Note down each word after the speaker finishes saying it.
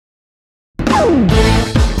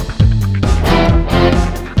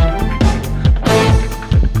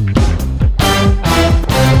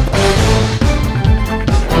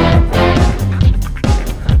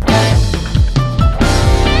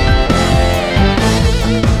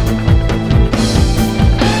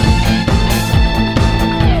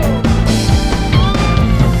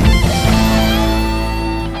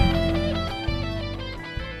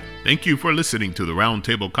Thank you for listening to the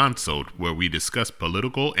Roundtable Consult, where we discuss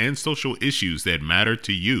political and social issues that matter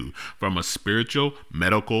to you from a spiritual,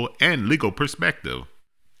 medical, and legal perspective.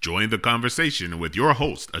 Join the conversation with your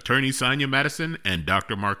host, Attorney Sonia Madison and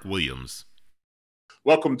Dr. Mark Williams.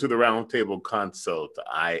 Welcome to the Roundtable Consult.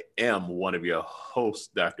 I am one of your hosts,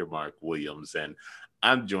 Dr. Mark Williams, and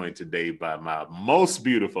I'm joined today by my most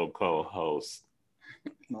beautiful co-host,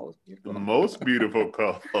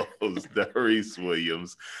 Doris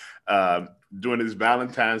Williams, doing his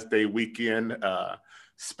Valentine's Day weekend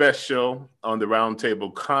special on the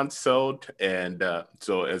Roundtable Consult. And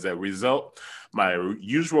so as a result, my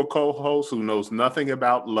usual co-host, who knows nothing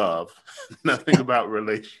about love, nothing about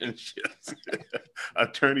relationships,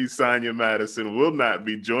 Attorney Sonia Madison, will not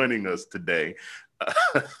be joining us today.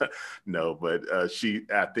 No, but I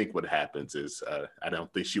think what happens is I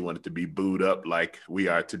don't think she wanted to be booed up like we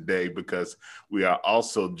are today, because we are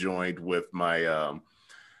also joined with my,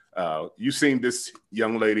 you've seen this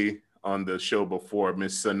young lady on the show before,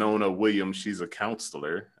 Miss Sonona Williams. She's a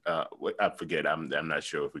counselor. I forget, I'm not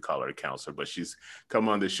sure if we call her a counselor, but she's come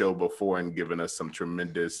on the show before and given us some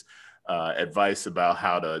tremendous advice about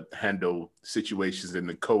how to handle situations in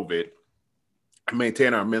the COVID,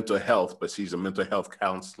 maintain our mental health. But she's a mental health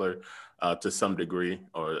counselor to some degree,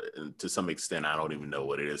 or to some extent. I don't even know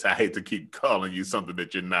what it is. I hate to keep calling you something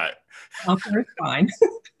that you're not. Counselor is fine.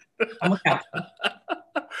 I'm a counselor.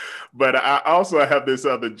 But I also have this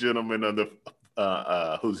other gentleman on the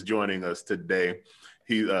who's joining us today.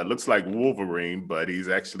 He looks like Wolverine, but he's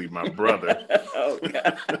actually my brother. Oh,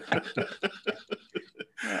 God.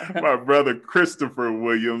 My brother, Christopher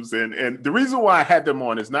Williams. And the reason why I had them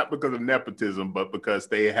on is not because of nepotism, but because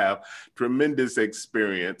they have tremendous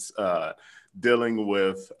experience dealing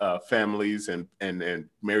with families and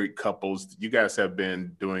married couples. You guys have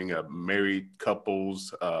been doing a married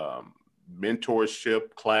couples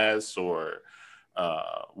mentorship class, or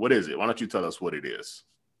what is it? Why don't you tell us what it is?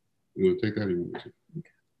 You want to take that?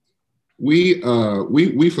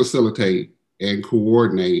 We facilitate and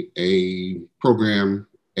coordinate a program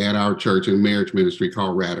at our church in marriage ministry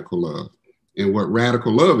called Radical Love. And what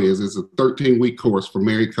Radical Love is a 13-week course for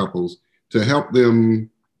married couples to help them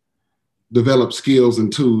develop skills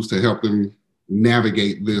and tools to help them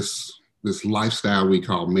navigate this lifestyle we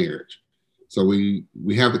call marriage. So we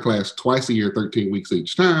have the class twice a year, 13 weeks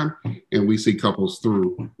each time, and we see couples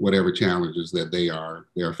through whatever challenges that they are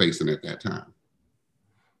facing at that time.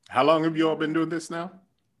 How long have you all been doing this now?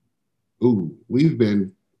 We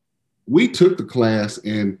took the class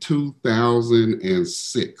in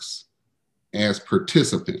 2006 as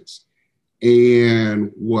participants.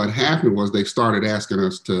 And what happened was they started asking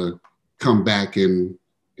us to come back and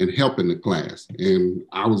help in the class. And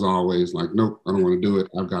I was always like, nope, I don't want to do it.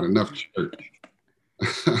 I've got enough church.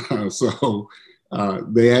 So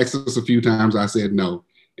they asked us a few times. I said no.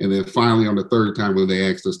 And then finally on the third time when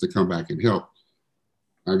they asked us to come back and help,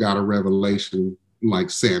 I got a revelation like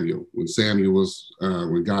Samuel. When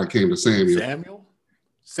God came to Samuel.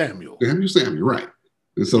 Samuel, right.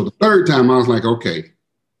 And so the third time I was like, okay,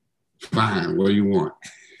 fine, what do you want?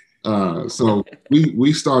 So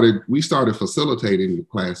we started facilitating the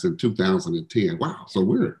class in 2010. Wow. So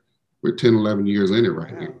we're 10, 11 years in it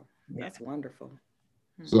right now. That's wonderful.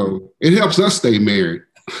 So it helps us stay married.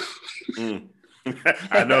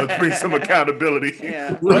 I know it brings some accountability.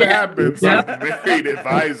 Yeah. What happens with married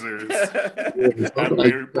advisors?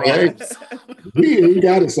 Married problems. We ain't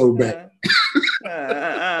got it so bad.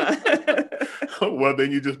 Well,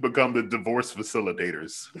 then you just become the divorce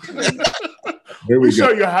facilitators. We show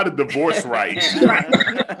you how to divorce right.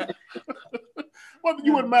 Well,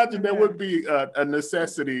 you would imagine there would be a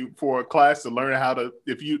necessity for a class to learn how to,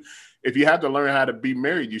 if you have to learn how to be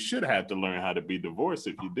married, you should have to learn how to be divorced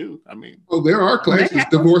if you do. I mean. Oh, there are classes,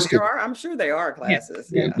 divorce. I'm sure there are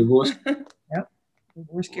classes. Yeah, divorce. Yep.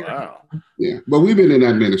 Divorce care. Wow. Yeah, but we've been in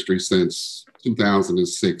that ministry since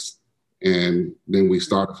 2006. And then we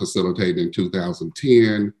started facilitating in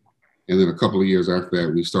 2010. And then a couple of years after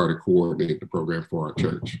that, we started coordinating the program for our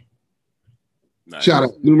church. Nice. Shout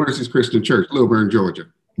out New Mercies Christian Church, Lilburn, Georgia.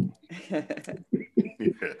 Yeah,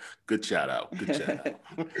 good shout out.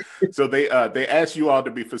 So they asked you all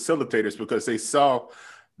to be facilitators because they saw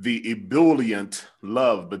the ebullient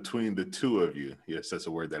love between the two of you. Yes, that's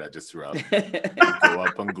a word that I just threw out. Go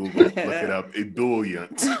up on Google, look it up.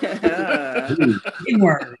 Ebullient. Big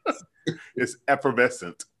word. It's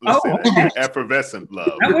effervescent. Oh, Let's say that. okay. Effervescent love.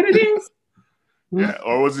 Is that what it is? Yeah,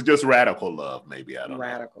 or was it just radical love? Maybe I don't know.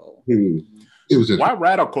 Radical. It was just Why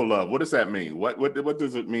radical love? What does that mean? What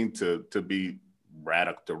does it mean to be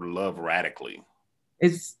radical, to love radically?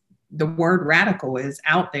 It's the word radical is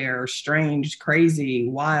out there, strange, crazy,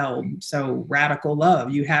 wild. So radical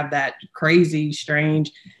love. You have that crazy,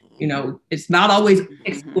 strange, it's not always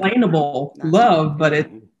explainable love, but it's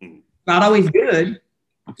not always good.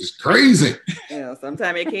 it's crazy. Yeah,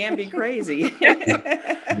 sometimes it can be crazy.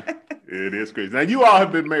 It is crazy. Now, you all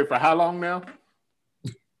have been married for how long now?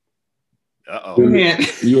 Uh-oh. Man.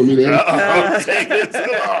 You want me to answer? Uh-oh. Taking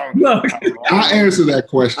too long. Look, I answer that A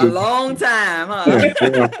question. long time, huh? Yeah,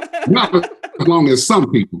 well, not as long as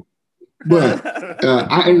some people, but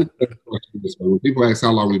I answer that question this way. When people ask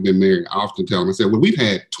how long we've been married, I often tell them, I say, well, we've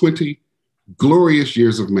had 20 glorious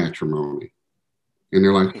years of matrimony. And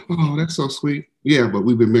they're like, oh, that's so sweet. Yeah, but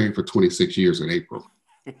we've been married for 26 years in April.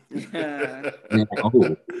 And I'm like,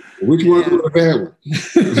 oh, which one's the bad one?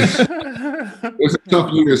 There's a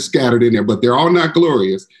tough years scattered in there, but they're all not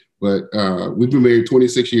glorious. But we've been married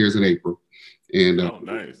 26 years in April. And, Oh,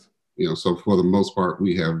 nice. so for the most part,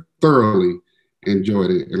 we have thoroughly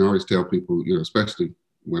enjoyed it. And I always tell people, especially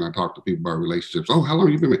when I talk to people about relationships, oh, how long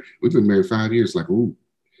have you been married? We've been married 5 years. Like, ooh.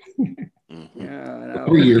 Yeah,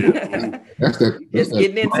 3 years. That's just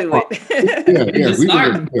getting into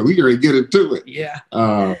it. We gotta get into it. yeah.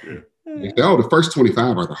 Oh, the first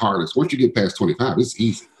 25 are the hardest. Once you get past 25, it's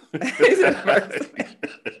easy. Exactly.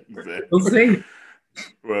 We'll see.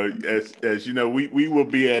 Well, as you know, we will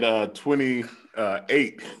be at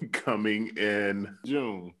 28 coming in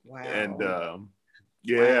June. Wow. And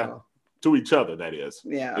Wow. to each other, that is.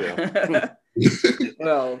 Yeah.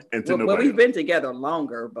 Well, And to well, nobody we've been together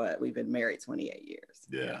longer, but we've been married 28 years.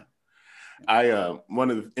 Yeah.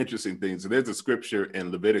 One of the interesting things, there's a scripture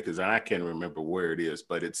in Leviticus, and I can't remember where it is,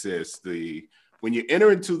 but it says when you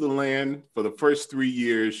enter into the land for the first 3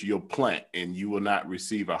 years, you'll plant and you will not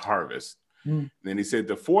receive a harvest. And then he said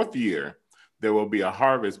the fourth year, there will be a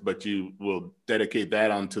harvest, but you will dedicate that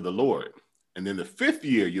unto the Lord. And then the fifth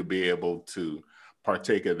year, you'll be able to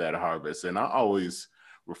partake of that harvest. And I always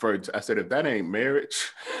I said, if that ain't marriage,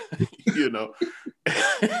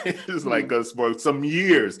 it's like us for some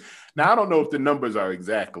years. Now, I don't know if the numbers are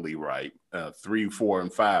exactly right, 3, 4,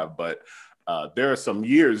 and 5, but there are some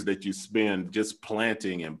years that you spend just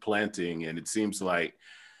planting. And it seems like,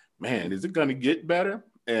 man, is it going to get better?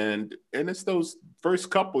 And it's those first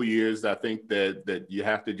couple years, I think that you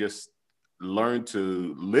have to just learn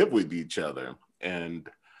to live with each other and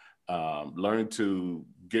learn to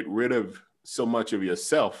get rid of so much of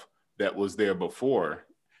yourself that was there before,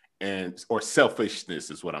 or selfishness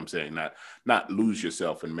is what I'm saying. Not lose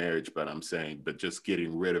yourself in marriage, but I'm saying, but just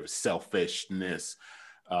getting rid of selfishness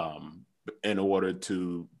in order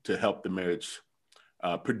to help the marriage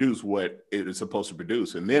produce what it is supposed to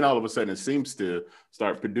produce. And then all of a sudden it seems to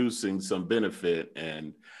start producing some benefit.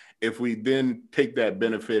 And if we then take that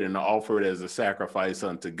benefit and offer it as a sacrifice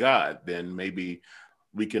unto God, then maybe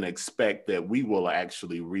we can expect that we will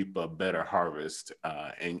actually reap a better harvest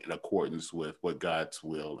in accordance with what God's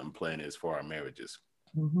will and plan is for our marriages.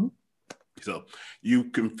 Mm-hmm. So you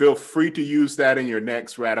can feel free to use that in your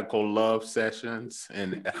next Radical Love sessions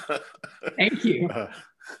and Thank you.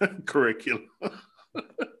 curriculum.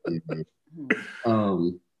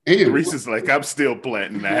 And Reese's like, I'm still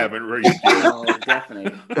planting. I haven't reached yet. Oh,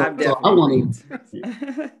 definitely. I've So I want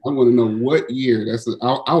to know what year.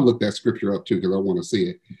 I'll look that scripture up too because I want to see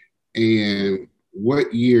it. And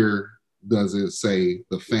what year does it say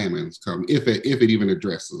the famines come? If it even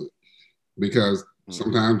addresses it, because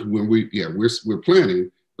sometimes when we're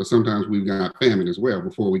planting, but sometimes we've got famine as well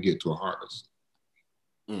before we get to a harvest.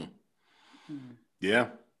 Yeah,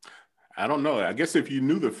 I don't know. I guess if you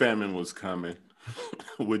knew the famine was coming,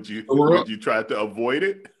 would you try to avoid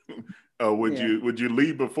it? Or would you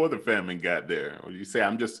leave before the famine got there? Or you say,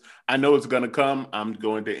 I know it's going to come. I'm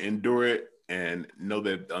going to endure it and know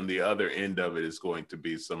that on the other end of it is going to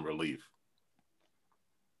be some relief.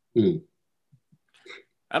 I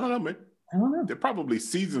don't know, man. I don't know. There are probably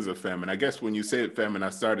seasons of famine. I guess when you said famine, I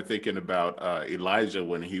started thinking about Elijah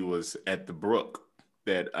when he was at the brook,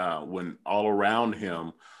 that when all around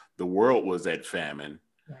him, the world was at famine.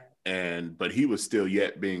 But he was still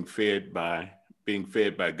yet being fed by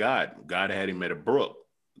God. God had him at a brook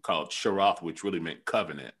called Sharath, which really meant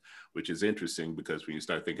covenant, which is interesting because when you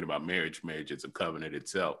start thinking about marriage is a covenant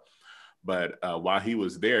itself. But while he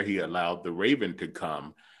was there, he allowed the raven to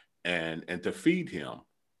come and to feed him.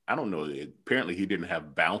 I don't know. Apparently, he didn't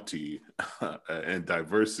have bounty and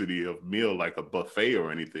diversity of meal like a buffet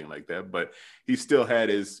or anything like that, but he still had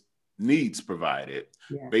his needs provided,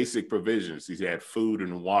 basic provisions. He had food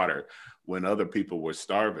and water when other people were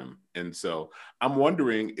starving. And so I'm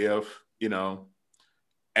wondering if,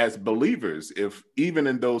 as believers, if even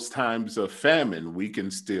in those times of famine, we can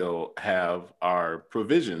still have our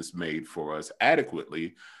provisions made for us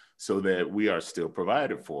adequately, so that we are still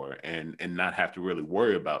provided for and not have to really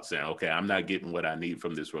worry about saying, okay, I'm not getting what I need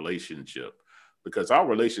from this relationship, because our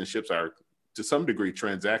relationships are to some degree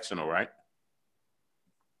transactional, right?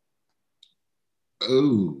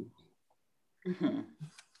 Oh,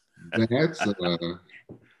 that's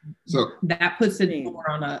so that puts it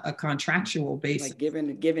more on a contractual basis, like give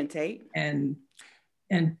and take. And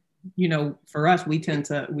for us,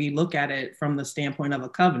 we look at it from the standpoint of a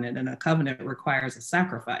covenant, and a covenant requires a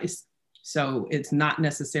sacrifice. So it's not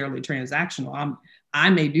necessarily transactional. I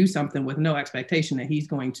may do something with no expectation that he's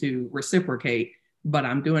going to reciprocate, but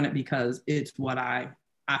I'm doing it because it's what I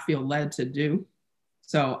feel led to do.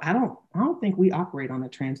 So I don't think we operate on a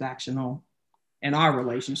transactional in our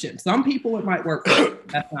relationship. Some people it might work for,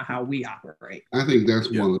 that's not how we operate. I think that's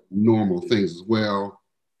one of the normal things as well.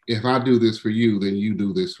 If I do this for you, then you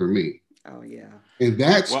do this for me. Oh, yeah. And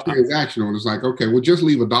that's transactional. It's like, okay, well, just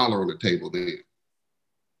leave $1 on the table then.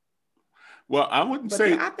 Well, I wouldn't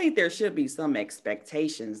say. I think there should be some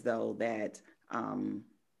expectations, though, that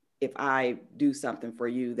if I do something for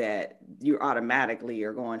you, that you automatically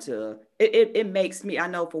are going to. It makes me. I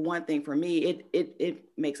know for one thing, for me, it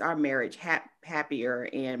makes our marriage happier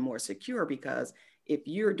and more secure, because if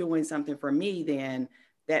you're doing something for me, then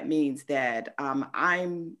that means that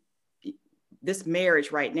I'm this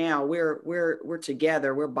marriage right now. We're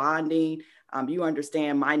together. We're bonding. You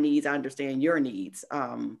understand my needs. I understand your needs.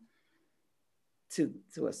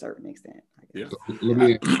 To a certain extent, I guess.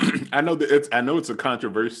 Yeah. I know it's a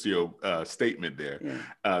controversial statement there,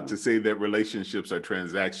 to say that relationships are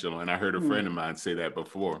transactional, and I heard a friend of mine say that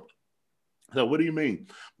before. So what do you mean?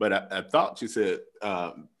 But I thought she said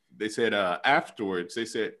they said afterwards, they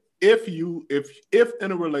said if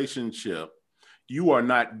in a relationship you are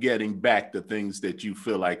not getting back the things that you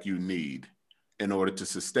feel like you need in order to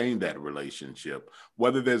sustain that relationship,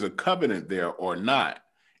 whether there's a covenant there or not,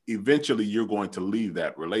 eventually you're going to leave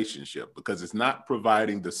that relationship, because it's not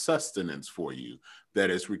providing the sustenance for you that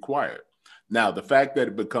is required. Now, the fact that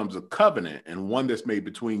it becomes a covenant, and one that's made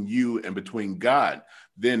between you and between God,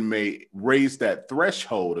 then may raise that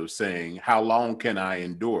threshold of saying, how long can I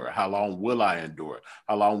endure? How long will I endure?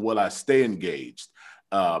 How long will I stay engaged?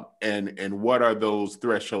 And what are those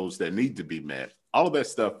thresholds that need to be met? All of that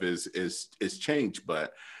stuff is changed,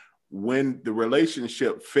 but when the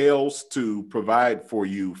relationship fails to provide for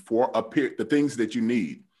you for the things that you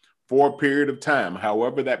need for a period of time,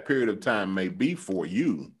 however that period of time may be for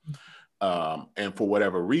you, and for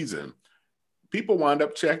whatever reason, people wind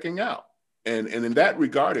up checking out. And in that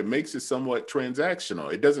regard, it makes it somewhat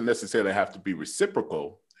transactional. It doesn't necessarily have to be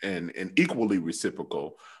reciprocal and equally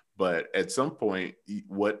reciprocal, but at some point,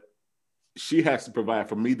 what she has to provide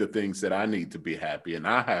for me the things that I need to be happy, and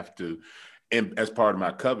I have to, and as part of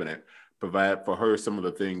my covenant, provide for her some of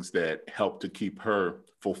the things that help to keep her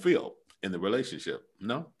fulfilled in the relationship.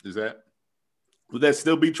 No? Would that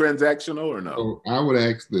still be transactional or no? So I would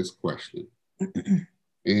ask this question,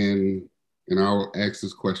 and I'll ask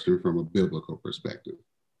this question from a biblical perspective.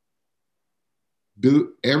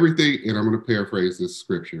 Do everything, and I'm going to paraphrase this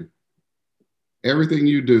scripture, everything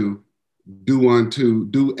you do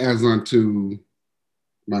as unto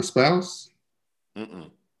my spouse?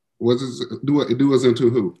 Mm-mm. Do as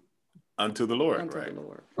unto who? Unto the Lord, Unto right? the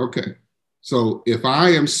Lord. Okay. So if I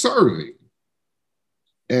am serving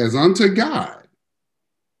as unto God,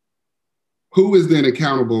 who is then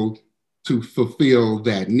accountable to fulfill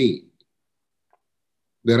that need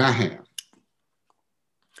that I have?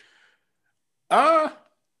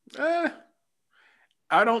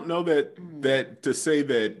 I don't know that to say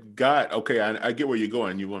that God, okay, I get where you're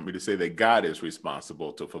going. You want me to say that God is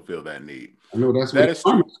responsible to fulfill that need. I know that's what he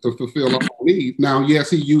promised, to fulfill all needs. Now, yes,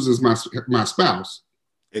 he uses my spouse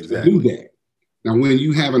to do that. Now, when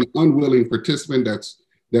you have an unwilling participant,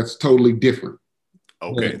 that's totally different.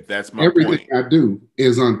 Okay, but that's my everything point. I do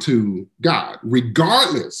is unto God,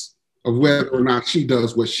 regardless of whether or not she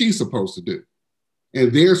does what she's supposed to do.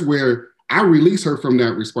 And there's where I release her from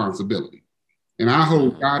that responsibility. And I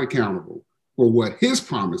hold God accountable for what his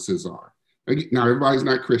promises are. Now, everybody's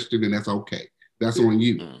not Christian, and that's okay. That's on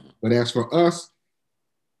you. But as for us,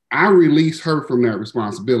 I release her from that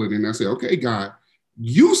responsibility. And I say, okay, God,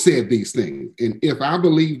 you said these things. And if I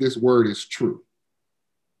believe this word is true,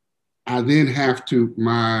 I then have to,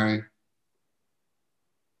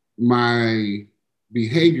 my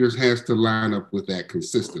behaviors has to line up with that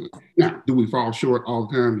consistently. Now, do we fall short all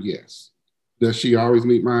the time? Yes. Does she always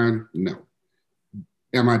meet mine? No.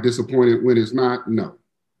 Am I disappointed when it's not? No.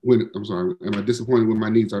 Am I disappointed when my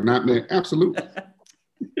needs are not met? Absolutely.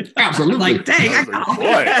 Absolutely. Like, dang,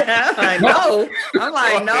 I know. I'm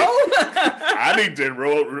like, no. I need to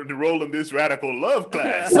enroll in this radical love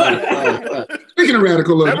class. Speaking of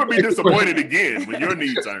radical love, never be disappointed again when your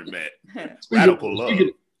needs aren't met. Radical love.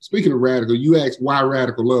 Speaking of radical, you asked why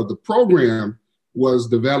radical love. The program was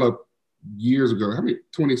developed years ago,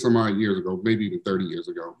 20 some odd years ago, maybe even 30 years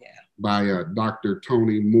ago, by Dr.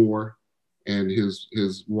 Tony Moore and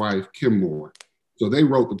his wife, Kim Moore. So they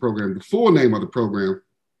wrote the program. The full name of the program,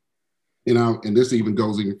 and this even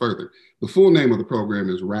goes even further. The full name of the program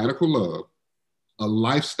is Radical Love, a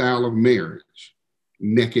Lifestyle of Marriage,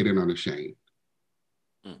 Naked and Unashamed.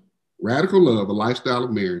 Radical Love, a Lifestyle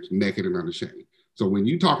of Marriage, Naked and Unashamed. So when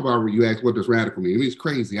you talk about, you ask, what does radical mean? It means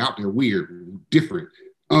crazy, out there, weird, different,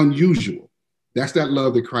 unusual. That's that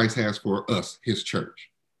love that Christ has for us, his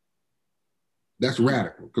church. That's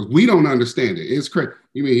radical, because we don't understand it. It's crazy.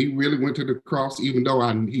 You mean he really went to the cross even though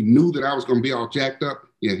he knew that I was going to be all jacked up?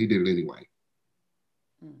 Yeah, he did it anyway.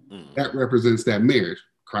 Mm-hmm. That represents that marriage,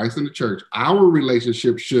 Christ and the church. Our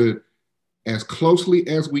relationship should, as closely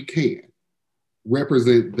as we can,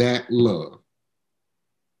 represent that love.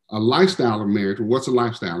 A lifestyle of marriage, what's a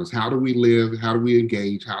lifestyle? Is how do we live? How do we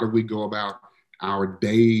engage? How do we go about our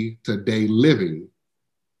day-to-day living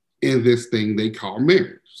in this thing they call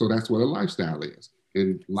marriage? So that's what a lifestyle is.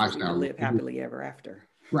 And lifestyle, live happily ever after.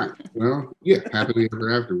 Right. Well, yeah, happily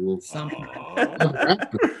ever after. Well,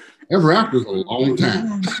 ever after is a long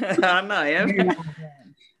time. I know.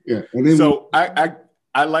 Yeah. And then so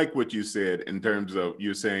I like what you said in terms of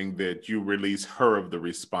you saying that you release her of the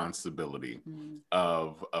responsibility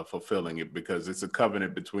of fulfilling it, because it's a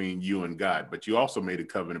covenant between you and God, but you also made a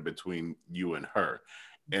covenant between you and her.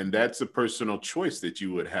 And that's a personal choice that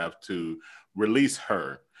you would have to release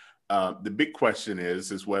her. The big question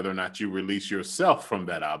is whether or not you release yourself from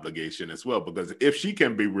that obligation as well, because if she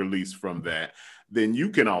can be released from that, then you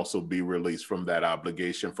can also be released from that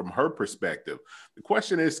obligation from her perspective. The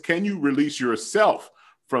question is, can you release yourself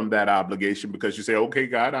from that obligation? Because you say, okay,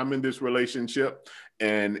 God, I'm in this relationship,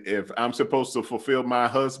 and if I'm supposed to fulfill my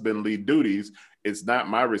husbandly duties, it's not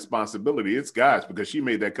my responsibility, it's God's, because she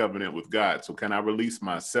made that covenant with God. So can I release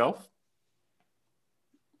myself?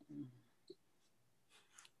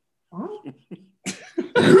 Ask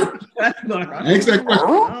that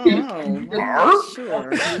question.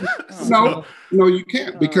 No, you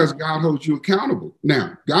can't, because God holds you accountable.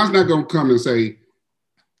 Now, God's not going to come and say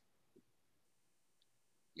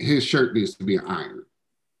his shirt needs to be ironed,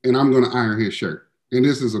 and I'm going to iron his shirt. And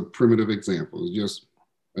this is a primitive example. It's just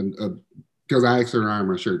because I asked her to iron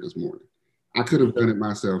my shirt this morning. I could have done it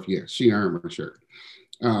myself. Yes, she ironed my shirt.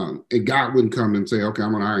 And God wouldn't come and say, okay,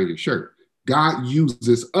 I'm going to iron your shirt. God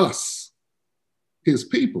uses us, his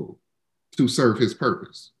people, to serve his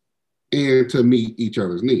purpose and to meet each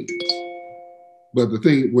other's needs. But the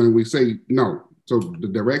thing, when we say no, so the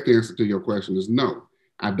direct answer to your question is no.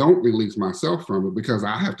 I don't release myself from it because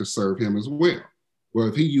I have to serve him as well. Well,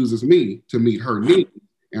 if he uses me to meet her needs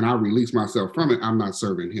and I release myself from it, I'm not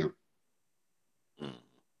serving him.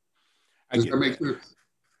 Does that make sense?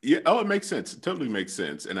 Yeah. Oh, it makes sense. It totally makes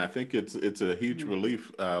sense. And I think it's a huge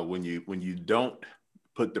relief when you don't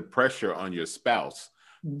put the pressure on your spouse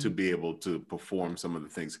to be able to perform some of the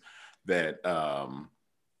things that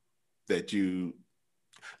that you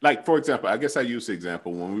like. For example, I guess I use the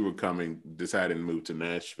example when we were deciding to move to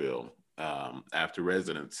Nashville after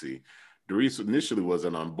residency. Doris initially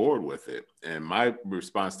wasn't on board with it. And my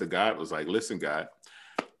response to God was like, listen, God,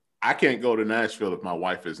 I can't go to Nashville if my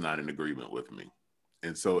wife is not in agreement with me.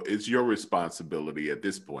 And so it's your responsibility at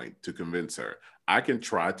this point to convince her. I can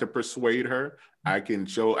try to persuade her. I can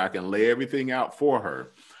lay everything out for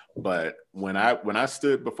her. But when I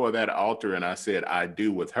stood before that altar and I said, I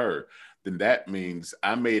do with her, then that means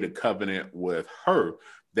I made a covenant with her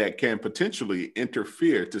that can potentially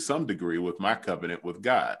interfere to some degree with my covenant with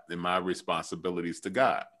God and my responsibilities to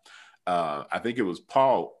God. I think it was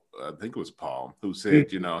Paul who said,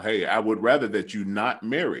 hey, I would rather that you not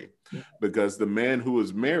marry, because the man who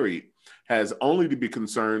is married has only to be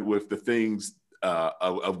concerned with the things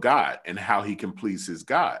of God and how he can please his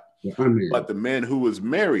God. But the man who is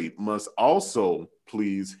married must also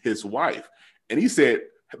please his wife. And he said,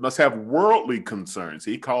 must have worldly concerns.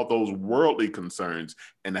 He called those worldly concerns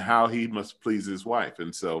and how he must please his wife.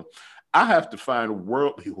 And so I have to find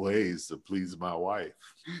worldly ways to please my wife.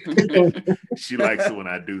 She likes it when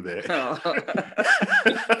I do that. Oh.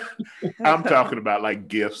 I'm talking about like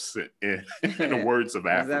gifts and words of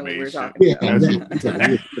affirmation.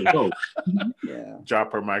 Yeah.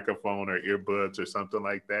 Drop her microphone or earbuds or something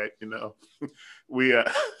like that, you know. We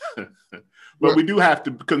but we do have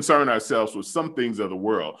to concern ourselves with some things of the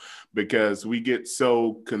world, because we get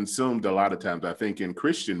so consumed a lot of times, I think, in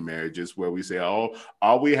Christian marriages, where we say, oh,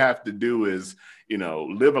 all we have to do is, you know,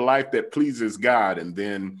 live a life that pleases God, and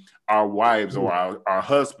then our wives or our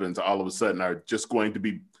husbands all of a sudden are just going to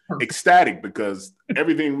be ecstatic because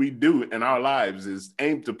everything we do in our lives is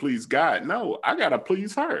aimed to please God. No, I gotta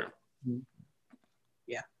please her.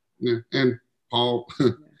 Yeah, and Paul,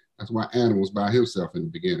 that's why Adam was by himself in the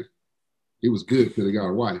beginning. He was good until he got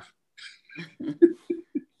a wife.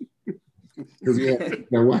 Because he had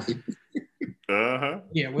that wife.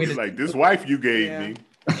 Yeah, wait. Like this wife you gave me.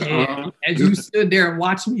 As you stood there and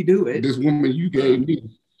watched me do it. This woman you gave me,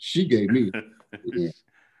 she gave me. Yeah.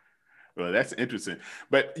 Well, that's interesting.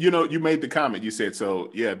 But you know, you made the comment. You said so.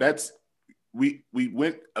 Yeah, that's we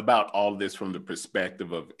went about all this from the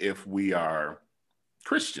perspective of if we are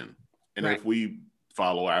Christian and if we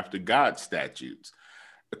follow after God's statutes.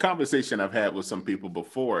 The conversation I've had with some people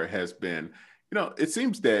before has been, you know, it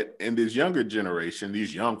seems that in this younger generation,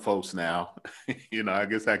 these young folks now, you know, I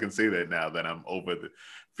guess I can say that now that I'm over the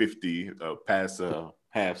 50, past a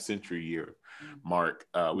half century year mark.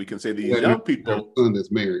 We can say these young people. I have a son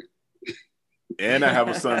that's married. And I have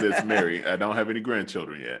a son that's married. I don't have any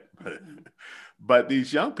grandchildren yet. But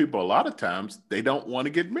these young people, a lot of times, they don't want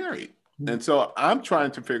to get married. And so I'm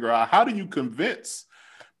trying to figure out, how do you convince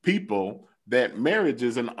people that marriage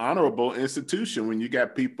is an honorable institution when you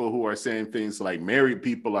got people who are saying things like married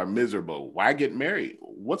people are miserable? Why get married?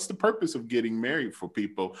 What's the purpose of getting married for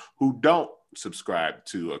people who don't subscribe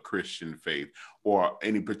to a Christian faith or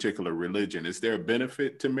any particular religion? Is there a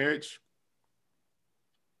benefit to marriage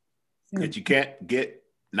that you can't get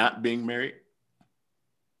not being married?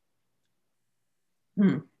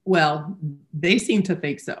 Well, they seem to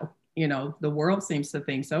think so. You know, the world seems to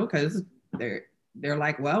think so, because they're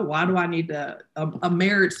like, well, why do I need a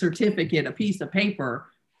marriage certificate, a piece of paper?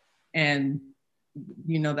 And,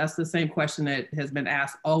 you know, that's the same question that has been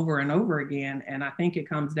asked over and over again. And I think it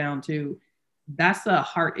comes down to, that's a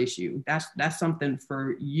heart issue. That's something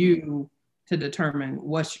for you to determine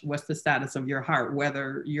what's the status of your heart,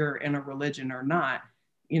 whether you're in a religion or not.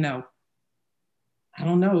 You know, I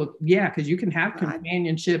don't know. Yeah, because you can have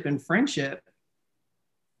companionship and friendship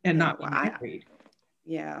and not be married.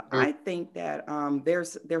 I think that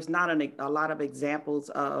there's not a lot of examples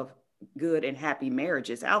of good and happy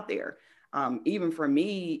marriages out there. Even for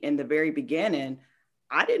me in the very beginning,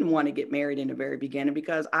 I didn't want to get married in the very beginning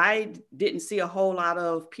because I didn't see a whole lot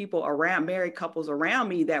of people around, married couples around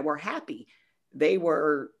me that were happy. They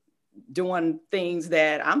were doing things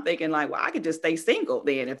that I'm thinking like, well, I could just stay single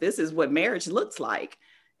then if this is what marriage looks like.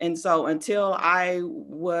 And so until I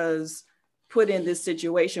was put in this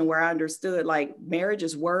situation where I understood like marriage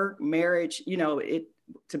is work, marriage, you know,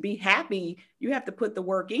 to be happy, you have to put the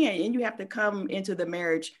work in and you have to come into the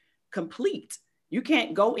marriage complete. You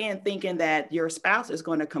can't go in thinking that your spouse is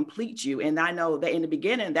going to complete you. And I know that in the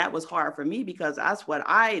beginning, that was hard for me because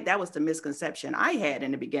that was the misconception I had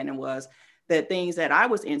in the beginning, was that things that I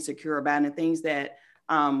was insecure about and things that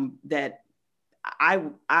I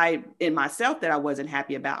in myself that I wasn't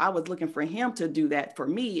happy about, I was looking for him to do that for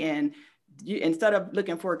me. And instead of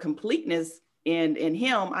looking for completeness in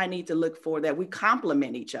him, I need to look for that we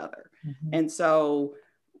complement each other. And so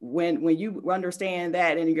when you understand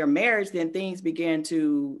that in your marriage, then things begin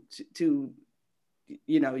to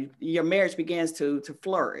you know, your marriage begins to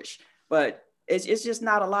flourish. But it's just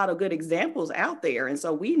not a lot of good examples out there. And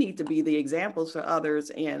so we need to be the examples for others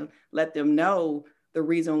and let them know the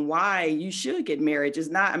reason why you should get married. Is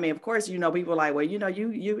not, I mean, of course, you know, people are like, well, you know,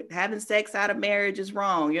 you having sex out of marriage is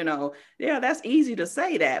wrong. You know, yeah, that's easy to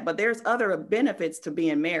say that, but there's other benefits to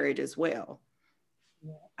being married as well.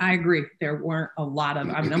 I agree. There weren't a lot of,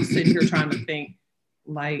 I mean, I'm sitting here trying to think,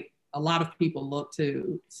 like, a lot of people look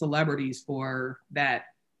to celebrities for that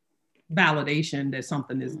validation that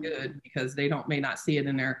something is good because they may not see it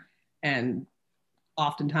in there. And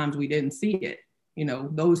oftentimes we didn't see it. You know,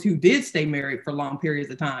 those who did stay married for long periods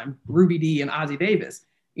of time, Ruby Dee and Ossie Davis,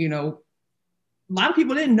 you know, a lot of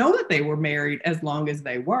people didn't know that they were married as long as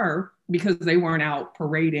they were because they weren't out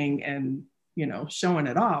parading and, you know, showing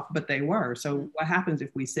it off, but they were. So what happens if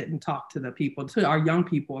we sit and talk to the people, to our young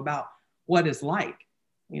people, about what it's like?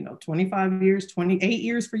 You know, 25 years, 28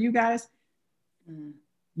 years for you guys.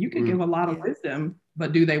 You could give a lot of wisdom,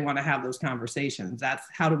 but do they want to have those conversations? That's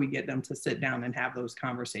how do we get them to sit down and have those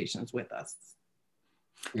conversations with us?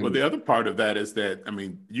 Well, the other part of that is that, I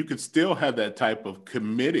mean, you can still have that type of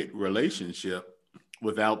committed relationship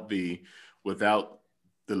without the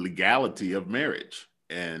legality of marriage.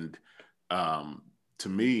 And to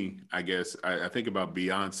me, I guess I think about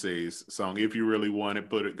Beyonce's song, "If You Really Want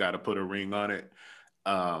It, Gotta Put a Ring on It."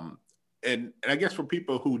 And I guess for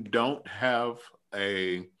people who don't have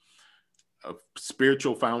a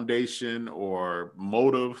spiritual foundation or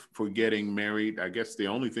motive for getting married, I guess the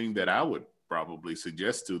only thing that I would probably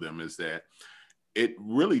suggest to them is that it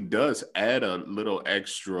really does add a little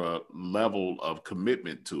extra level of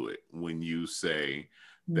commitment to it when you say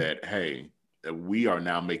that, hey, we are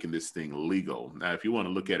now making this thing legal. Now, if you want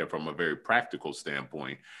to look at it from a very practical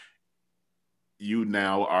standpoint, you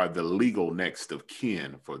now are the legal next of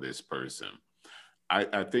kin for this person.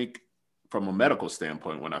 I think from a medical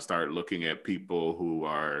standpoint, when I started looking at people who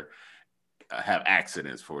have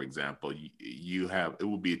accidents, for example, it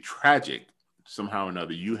would be tragic somehow or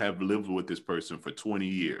another. You have lived with this person for 20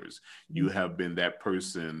 years. You have been that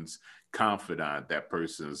person's confidant, that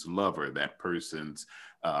person's lover, that person's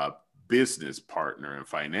business partner and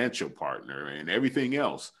financial partner and everything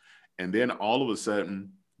else. And then all of a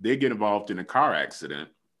sudden they get involved in a car accident,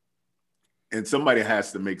 and somebody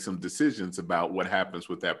has to make some decisions about what happens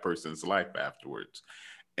with that person's life afterwards.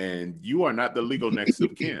 And you are not the legal next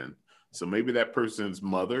of kin. So maybe that person's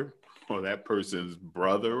mother or that person's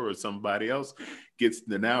brother or somebody else gets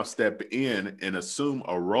to now step in and assume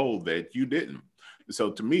a role that you didn't.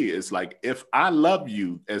 So to me, it's like, if I love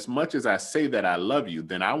you as much as I say that I love you,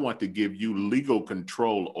 then I want to give you legal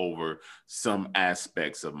control over some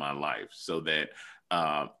aspects of my life so that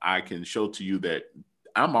I can show to you that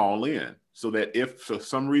I'm all in. So that if for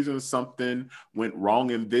some reason something went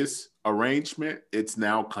wrong in this arrangement, it's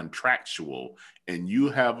now contractual, and you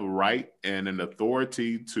have a right and an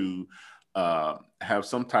authority to have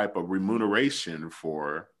some type of remuneration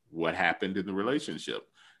for what happened in the relationship.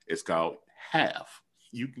 It's called half.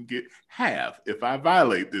 You can get half if I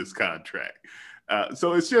violate this contract.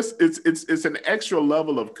 So it's just it's an extra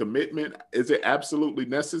level of commitment. Is it absolutely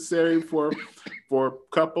necessary for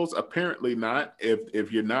couples? Apparently not.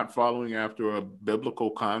 If you're not following after a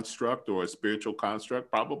biblical construct or a spiritual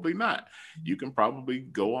construct, probably not. You can probably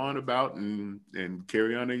go on about and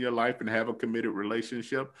carry on in your life and have a committed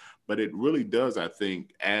relationship. But it really does, I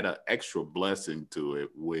think, add an extra blessing to it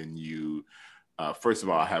when you first of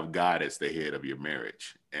all have God as the head of your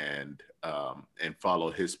marriage and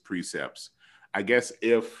follow His precepts. I guess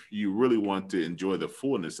if you really want to enjoy the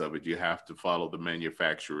fullness of it, you have to follow the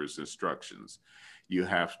manufacturer's instructions. You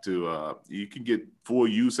have to, you can get full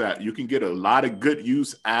use out. You can get a lot of good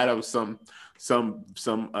use out of some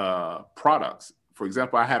products. For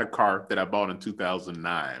example, I had a car that I bought in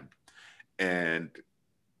 2009, and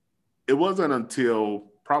it wasn't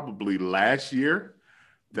until probably last year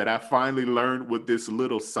that I finally learned what this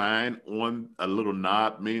little sign on a little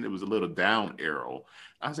knob mean. It was a little down arrow.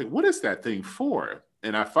 I was like, what is that thing for?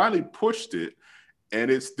 And I finally pushed it, and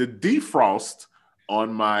it's the defrost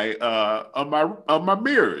on my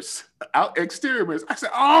mirrors, exterior mirrors. I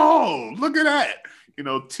said, oh, look at that.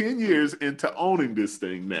 10 years into owning this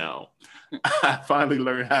thing now, I finally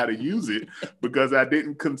learned how to use it because I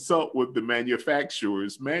didn't consult with the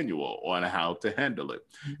manufacturer's manual on how to handle it.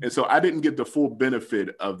 And so I didn't get the full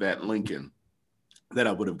benefit of that Lincoln that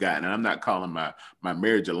I would have gotten. And I'm not calling my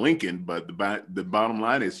marriage a Lincoln, but the bottom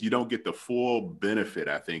line is you don't get the full benefit,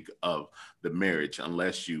 I think, of the marriage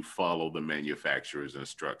unless you follow the manufacturer's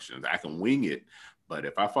instructions. I can wing it, but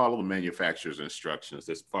if I follow the manufacturer's instructions,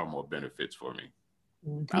 there's far more benefits for me.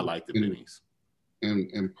 I like the bennies.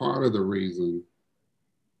 And part of the reason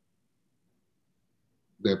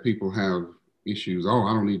that people have issues, I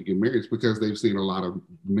don't need to get married, is because they've seen a lot of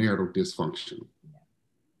marital dysfunction.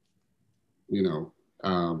 Well,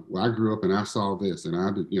 I grew up and I saw this, and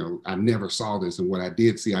I never saw this, and what I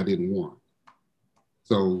did see, I didn't want.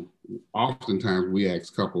 So oftentimes we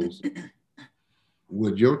ask couples,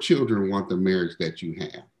 would your children want the marriage that you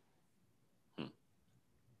have?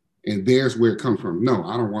 And there's where it comes from. No,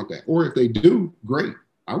 I don't want that. Or if they do, great.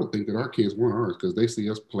 I would think that our kids want ours because they see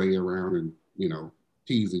us play around and,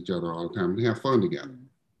 tease each other all the time and have fun together.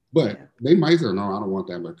 But they might say, no, I don't want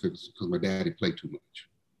that because my daddy played too much.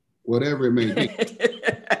 Whatever it may be.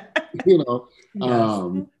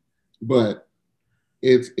 But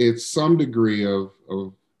it's some degree of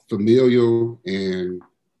familial and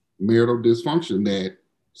marital dysfunction that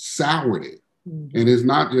soured it. Mm-hmm. And it's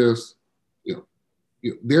not just,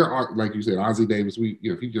 there are, like you said, Ossie Davis,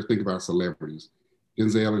 if you just think about celebrities,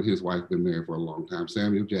 Denzel and his wife been married for a long time,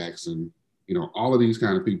 Samuel Jackson, all of these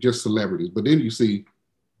kind of people, just celebrities. But then you see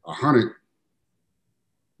 100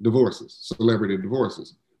 divorces, celebrity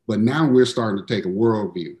divorces. But now we're starting to take a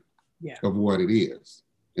worldview of what it is.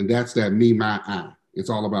 And that's that me, my, I. It's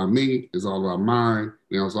all about me. It's all about mine.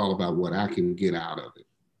 It's all about what I can get out of it.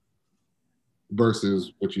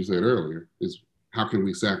 Versus what you said earlier is how can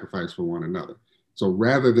we sacrifice for one another? So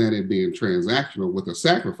rather than it being transactional with a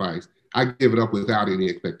sacrifice, I give it up without any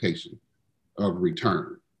expectation of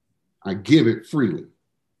return. I give it freely.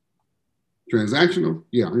 Transactional,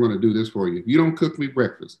 yeah, I'm going to do this for you. If you don't cook me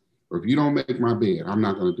breakfast, or if you don't make my bed, I'm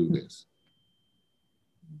not going to do this.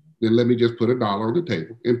 Then let me just put $1 on the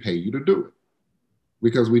table and pay you to do it.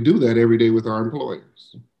 Because we do that every day with our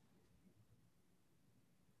employers.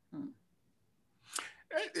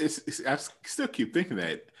 I still keep thinking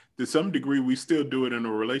that to some degree, we still do it in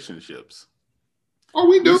our relationships. Oh,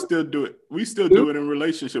 we do. We still do it. We still do it in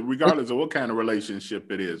relationship, regardless of what kind of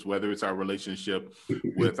relationship it is, whether it's our relationship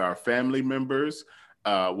with our family members,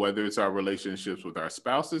 whether it's our relationships with our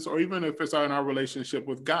spouses, or even if it's in our relationship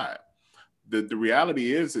with God. The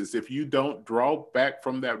reality is if you don't draw back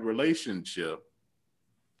from that relationship,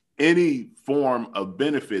 any form of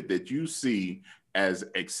benefit that you see as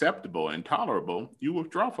acceptable and tolerable, you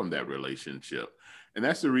withdraw from that relationship. And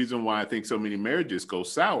that's the reason why I think so many marriages go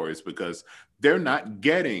sour, is because they're not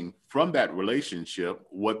getting from that relationship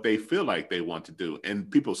what they feel like they want to do.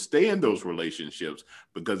 And people stay in those relationships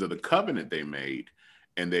because of the covenant they made.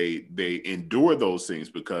 And they endure those things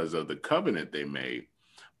because of the covenant they made.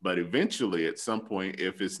 But eventually, at some point,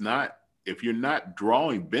 if you're not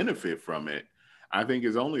drawing benefit from it, I think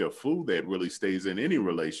it's only a fool that really stays in any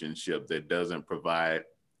relationship that doesn't provide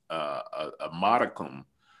a modicum,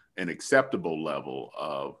 an acceptable level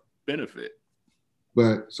of benefit.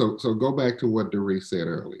 But so go back to what Doris said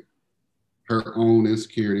earlier. Her own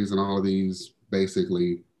insecurities and all of these,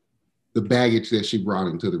 basically, the baggage that she brought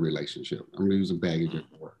into the relationship. I'm going to use a baggage as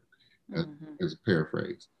a word, as a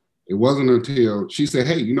paraphrase. It wasn't until she said,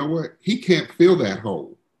 hey, you know what? He can't fill that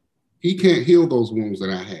hole. He can't heal those wounds that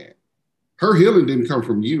I had. Her healing didn't come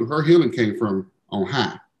from you. Her healing came from on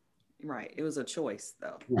high. Right. It was a choice,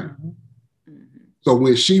 though. Right. So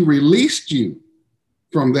when she released you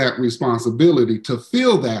from that responsibility to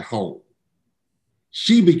fill that hole,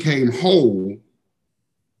 she became whole.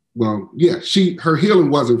 Well, yeah, her healing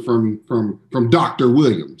wasn't from Dr.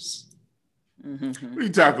 Williams. What are you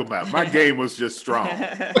talking about? My game was just strong.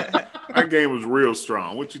 My game was real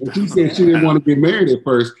strong. What you talking about? She said she didn't want to get married at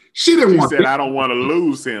first. She said, I don't want to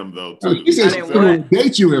lose him, though, too. She said she didn't want to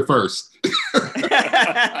date you at first.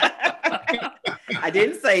 I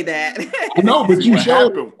didn't say that. I know, but you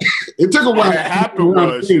showed it took a while. What happened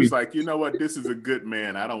was she was like, you know what? This is a good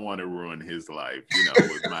man. I don't want to ruin his life,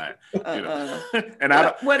 with my, And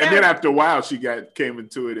then after a while, she came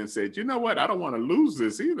into it and said, you know what? I don't want to lose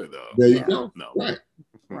this either, though. There you go. No.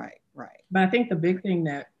 Right. But I think the big thing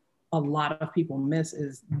that a lot of people miss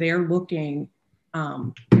is they're looking,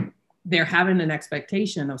 they're having an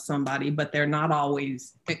expectation of somebody, but they're not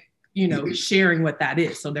always sharing what that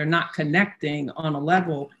is. So they're not connecting on a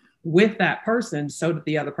level with that person so that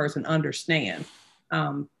the other person understands.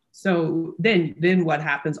 So then what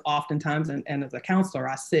happens oftentimes, and as a counselor,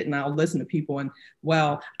 I sit and I'll listen to people and,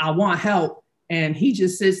 well, I want help. And he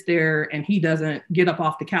just sits there and he doesn't get up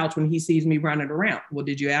off the couch when he sees me running around. Well,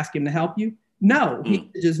 did you ask him to help you? No, he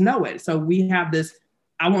just know it. So we have this,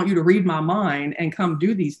 I want you to read my mind and come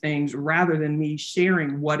do these things rather than me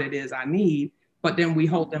sharing what it is I need. But then we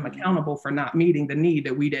hold them accountable for not meeting the need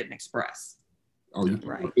that we didn't express. Oh, you're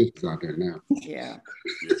right. It's out there now. Yeah.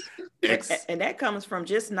 And that comes from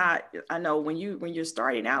just not, I know when you're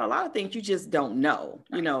starting out, a lot of things you just don't know,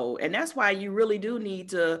 and that's why you really do need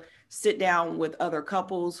to sit down with other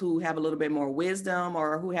couples who have a little bit more wisdom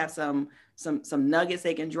or who have some nuggets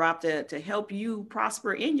they can drop to help you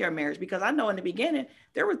prosper in your marriage. Because I know in the beginning,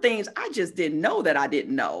 there were things I just didn't know that I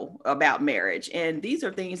didn't know about marriage. And these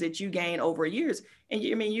are things that you gain over years. And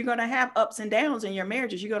you're going to have ups and downs in your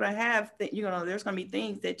marriages. You're going to have, there's going to be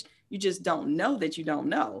things that you just don't know that you don't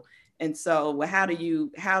know. And so how do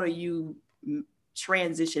you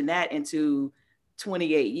transition that into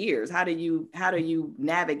 28 years? How do you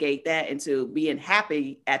navigate that into being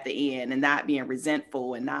happy at the end and not being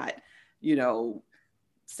resentful and not,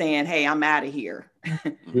 saying, hey, I'm out of here.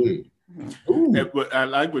 But I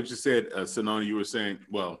like what you said, Sanona. You were saying,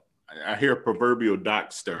 well, I hear proverbial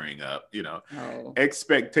doc stirring up,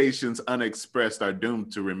 Expectations unexpressed are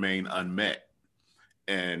doomed to remain unmet.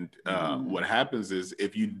 And what happens is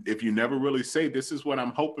if you never really say, this is what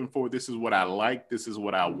I'm hoping for, this is what I like, this is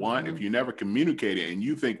what I want, if you never communicate it and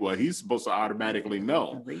you think, well, he's supposed to automatically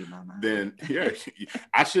know, then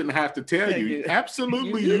I shouldn't have to tell you.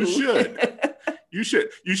 Absolutely, you should. You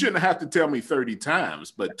shouldn't have to tell me 30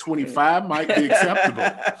 times, but 25 might be acceptable.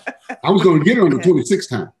 I was going to get it on the 26th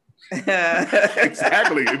time.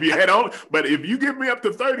 Exactly. But if you get me up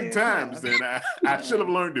to 30 times, then I should have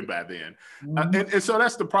learned it by then. And so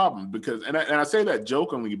that's the problem, because, and I say that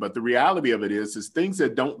jokingly, but the reality of it is things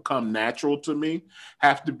that don't come natural to me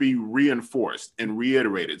have to be reinforced and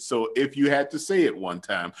reiterated. So if you had to say it one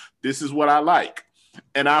time, this is what I like,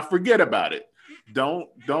 and I forget about it, don't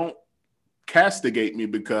castigate me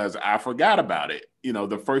because I forgot about it,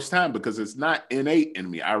 the first time, because it's not innate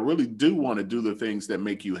in me. I really do want to do the things that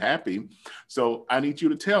make you happy. So I need you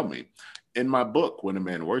to tell me. In my book, When a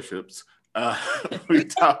Man Worships, we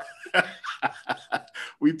talk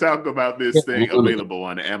about this thing, available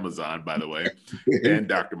on Amazon, by the way, and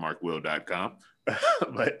drmarkwill.com.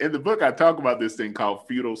 But in the book, I talk about this thing called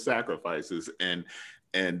feudal sacrifices. And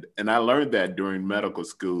I learned that during medical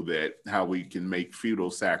school, that how we can make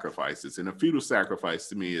feudal sacrifices. And a feudal sacrifice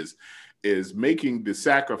to me is making the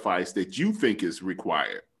sacrifice that you think is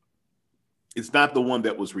required. It's not the one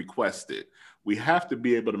that was requested. We have to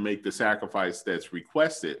be able to make the sacrifice that's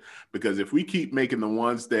requested, because if we keep making the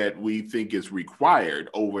ones that we think is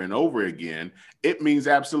required over and over again, it means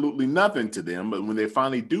absolutely nothing to them. But when they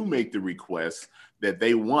finally do make the request that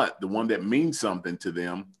they want, the one that means something to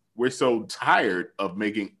them, we're so tired of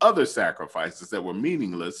making other sacrifices that were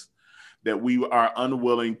meaningless that we are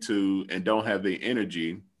unwilling to and don't have the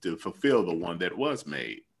energy to fulfill the one that was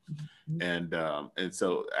made. And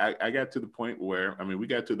so I got to the point where, we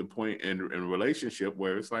got to the point in a relationship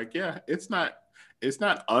where it's like, yeah, it's not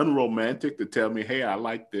unromantic to tell me, hey, I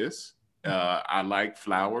like this. I like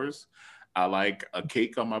flowers. I like a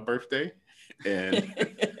cake on my birthday. And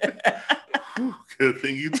good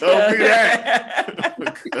thing you told me that.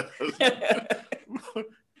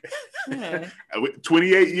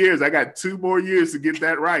 28 years. I got 2 more years to get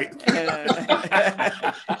that right.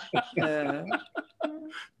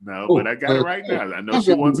 No, but I got it right now. I know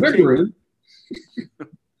she wants a cake.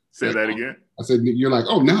 Say that again. I said, you're like,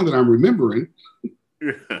 oh, now that I'm remembering.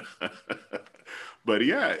 But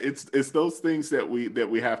yeah, it's those things that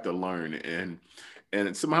we have to learn,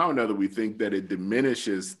 and somehow or another we think that it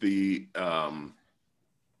diminishes the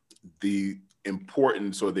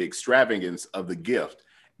importance or the extravagance of the gift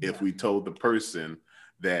if we told the person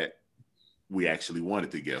that we actually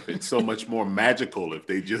wanted the gift. It's so much more magical if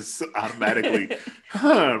they just automatically,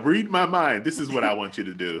 read my mind. This is what I want you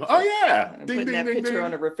to do. Oh yeah, ding, putting that picture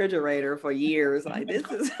on the refrigerator for years. Like, this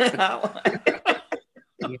is what I want.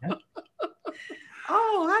 Yeah.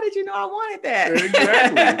 Oh, how did you know I wanted that?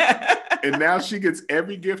 Exactly. And now she gets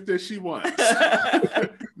every gift that she wants.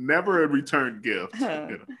 Never a returned gift.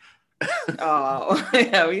 Oh,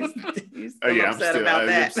 yeah, he's still upset about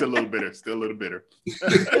that. I'm still a little bitter.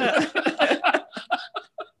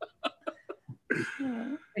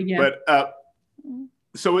 Yeah. But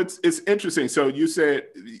so it's interesting. So you said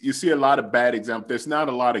you see a lot of bad examples. There's not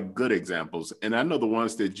a lot of good examples. And I know the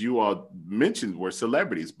ones that you all mentioned were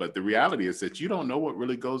celebrities, but the reality is that you don't know what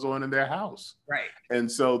really goes on in their house. Right.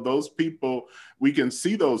 And so those people, we can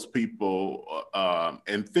see those people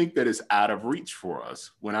and think that it's out of reach for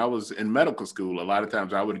us. When I was in medical school, a lot of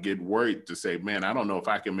times I would get worried to say, man, I don't know if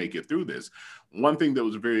I can make it through this. One thing that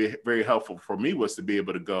was very, very helpful for me was to be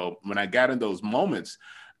able to go, when I got in those moments,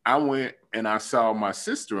 I went and I saw my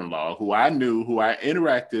sister-in-law, who I knew, who I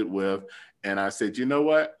interacted with, and I said, you know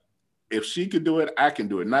what? If she could do it, I can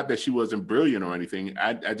do it. Not that she wasn't brilliant or anything.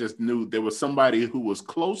 I just knew there was somebody who was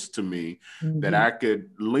close to me that I could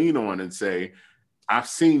lean on and say, I've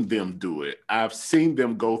seen them do it. I've seen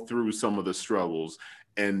them go through some of the struggles,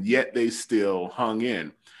 and yet they still hung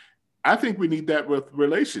in. I think we need that with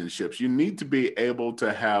relationships. You need to be able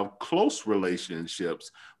to have close relationships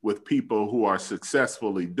with people who are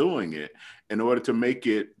successfully doing it in order to make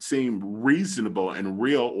it seem reasonable and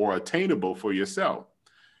real or attainable for yourself.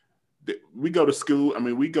 We go to school.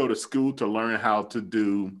 We go to school to learn how to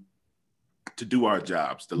do our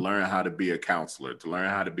jobs, to learn how to be a counselor, to learn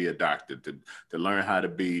how to be a doctor, to learn how to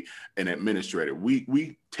be an administrator.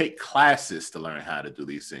 We take classes to learn how to do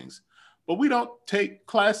these things. But we don't take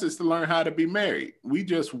classes to learn how to be married. We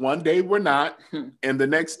just, one day we're not, and the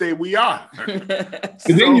next day we are. And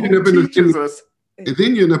then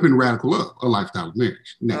you end up in Radical Love, a lifestyle of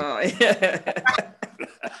marriage. Oh, yeah.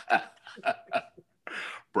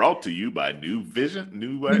 Brought to you by New Vision,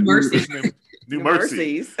 New Mercies. New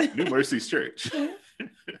Mercies. New Mercies Church.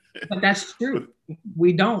 But that's true.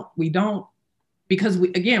 We don't, because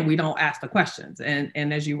we don't ask the questions.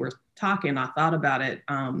 And as you were talking, I thought about it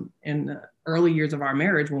in the early years of our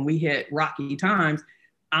marriage when we hit rocky times.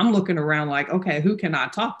 I'm looking around like, okay, who can I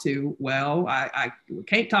talk to? Well, I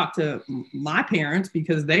can't talk to my parents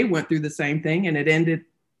because they went through the same thing and it ended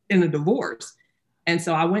in a divorce. And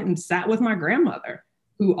so I went and sat with my grandmother,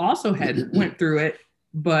 who also had went through it,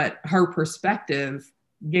 but her perspective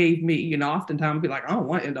gave me, you know, oftentimes be like, I don't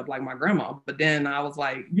want to end up like my grandma. But then I was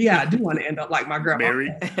like, yeah, I do want to end up like my grandma.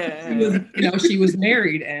 Married. She was, you know, she was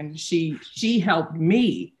married and she helped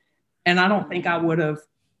me. And I don't think I would have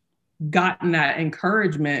gotten that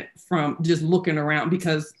encouragement from just looking around,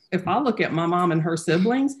 because if I look at my mom and her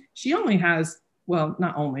siblings, she only has, well,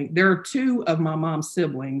 not only, there are 2 of my mom's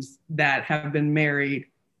siblings that have been married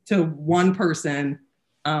to one person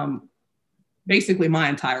basically my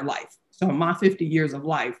entire life. So in my 50 years of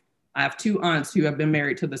life, I have 2 aunts who have been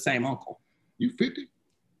married to the same uncle. You 50?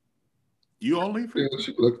 You only 50? Yeah,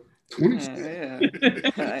 she look 26. Yeah.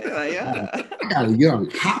 I got a young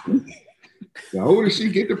hot one. The older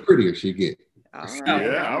she get, the prettier she get. All right.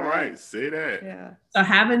 Yeah, all right. Say that. Yeah. So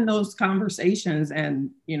having those conversations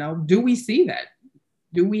and, you know, do we see that?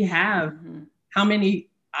 Do we have how many?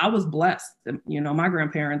 I was blessed. You know, my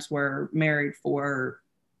grandparents were married for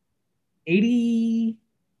 80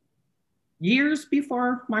 years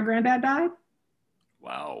before my granddad died.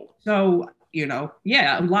 Wow. So, you know,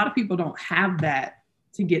 yeah, a lot of people don't have that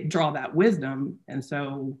to draw that wisdom. And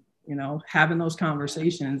so, you know, having those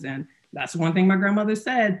conversations, and that's one thing my grandmother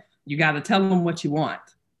said, you got to tell them what you want.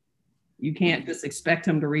 You can't just expect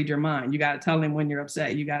him to read your mind. You got to tell him when you're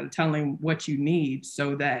upset. You got to tell him what you need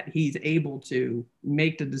so that he's able to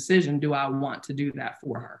make the decision. Do I want to do that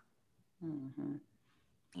for her?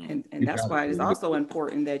 And that's why it's also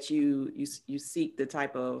important that you seek the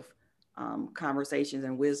type of conversations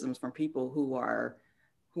and wisdoms from people who are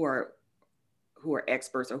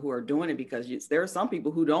experts or who are doing it, because there are some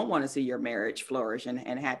people who don't want to see your marriage flourish and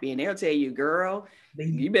happy, and they'll tell you, girl,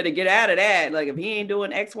 you better get out of that. Like if he ain't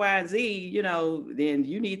doing X, Y, and Z, you know, then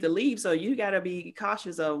you need to leave. So you got to be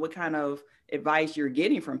cautious of what kind of advice you're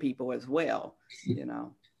getting from people as well, you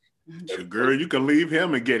know. So girl, you can leave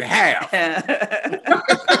him and get half.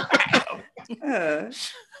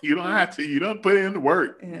 You don't have to. You don't put in the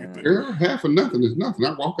work. Girl, half of nothing is nothing.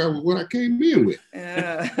 I walk out with what I came in with.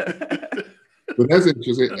 But that's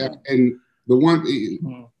interesting. And the one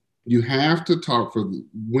you have to talk for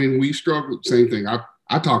when we struggle. Same thing.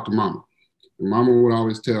 I talk to Mama. And Mama would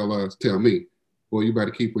always tell me, "Boy, you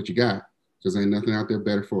better keep what you got, because ain't nothing out there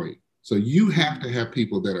better for you." So you have to have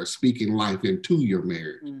people that are speaking life into your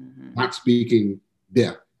marriage, not speaking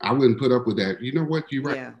death. I wouldn't put up with that. You know what? You're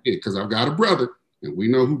right. Because I've got a brother, and we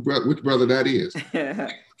know which brother that is.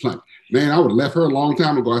 Like, man, I would have left her a long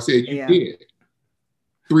time ago. I said, you did.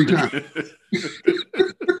 3 times.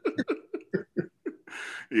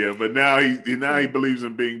 Yeah, but now he believes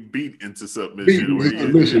in being beat into submission.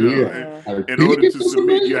 In order to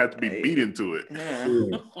submit, you have to be beat into it.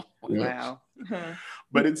 Wow.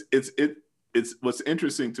 But it's what's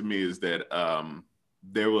interesting to me is that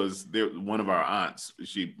there one of our aunts,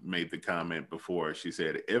 she made the comment before. She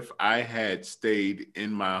said, if I had stayed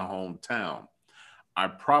in my hometown, I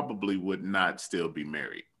probably would not still be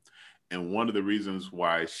married. And one of the reasons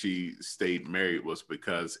why she stayed married was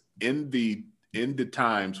because in the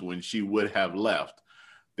times when she would have left,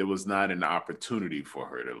 there was not an opportunity for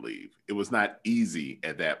her to leave. It was not easy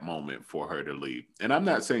at that moment for her to leave. And I'm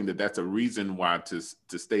not saying that that's a reason why to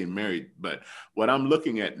stay married, but what I'm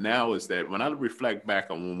looking at now is that when I reflect back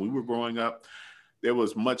on when we were growing up, there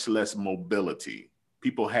was much less mobility.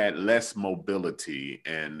 People had less mobility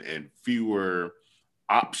and fewer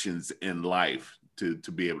options in life to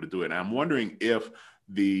be able to do it. And I'm wondering if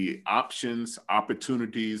the options,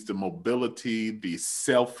 opportunities, the mobility, the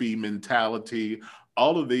selfie mentality,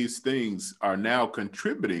 all of these things are now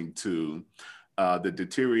contributing to the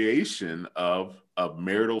deterioration of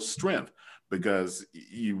marital strength, because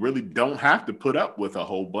you really don't have to put up with a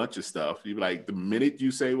whole bunch of stuff. You're like, the minute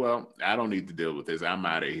you say, well, I don't need to deal with this, I'm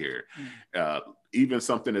out of here. Even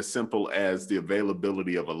something as simple as the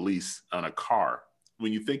availability of a lease on a car.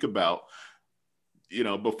 When you think about, you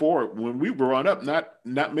know, before, when we were growing up,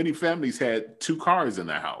 not many families had 2 cars in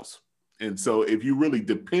their house. And so if you really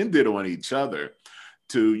depended on each other,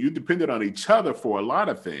 you depended on each other for a lot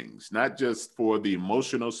of things, not just for the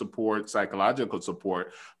emotional support, psychological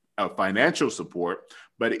support, financial support,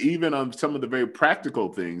 but even on some of the very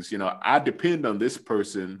practical things. You know, I depend on this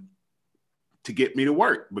person to get me to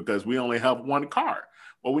work because we only have 1 car.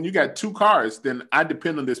 Well, when you got 2 cars, then I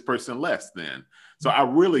depend on this person less then. So I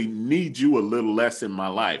really need you a little less in my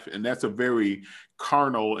life. And that's a very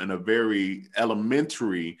carnal and a very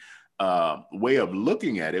elementary way of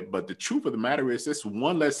looking at it. But the truth of the matter is, it's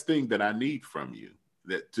one less thing that I need from you.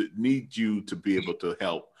 that need you to be able to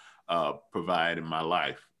help provide in my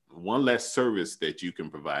life. One less service that you can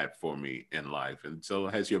provide for me in life. And so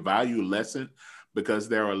has your value lessened because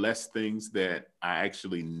there are less things that I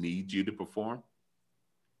actually need you to perform?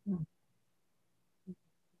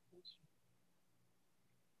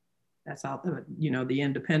 That's all the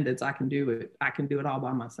independence. I can do it. I can do it all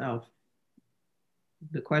by myself.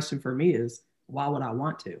 The question for me is, why would I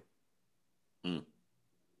want to?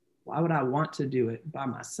 Why would I want to do it by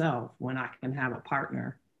myself when I can have a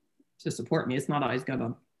partner to support me? It's not always going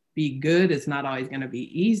to be good. It's not always going to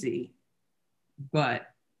be easy, but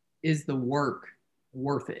is the work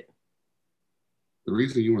worth it? The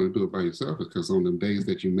reason you want to do it by yourself is because on them days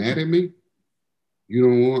that you're mad at me, you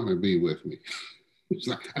don't want to be with me. It's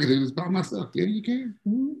like, I can do this by myself. Yeah, you can.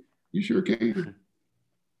 Mm-hmm. You sure can.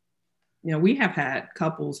 We have had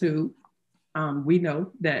couples who we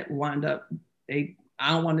know that wind up, I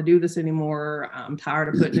don't want to do this anymore. I'm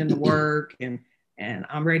tired of putting in the work and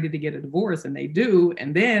I'm ready to get a divorce, and they do.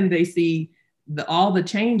 And then they see all the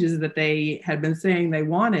changes that they had been saying they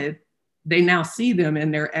wanted. They now see them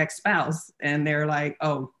in their ex-spouse, and they're like,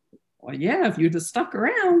 oh, well, yeah, if you just stuck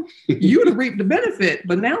around, you would have reaped the benefit.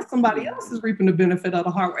 But now somebody else is reaping the benefit of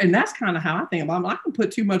the hard work. And that's kind of how I think about it. I can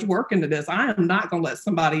put too much work into this. I am not going to let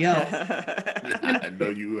somebody else. I know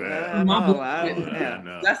you have.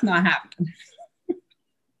 That's not happening.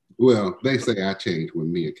 Well, they say I changed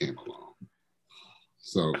when Mia came along.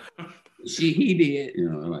 So he did.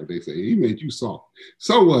 Like they say, he made you soft.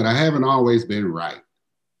 So what? I haven't always been right,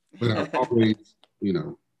 but I've always,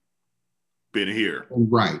 been here.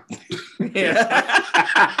 Right.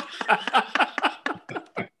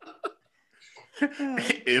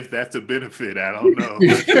 If that's a benefit, I don't know.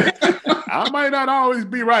 I might not always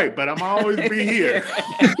be right, but I'm always be here.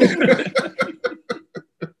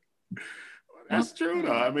 That's true,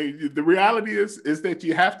 though. I mean, the reality is that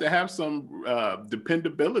you have to have some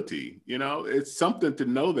dependability. It's something to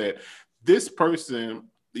know that this person,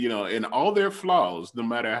 in all their flaws, no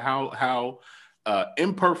matter how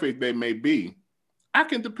imperfect they may be, I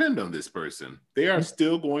can depend on this person. They are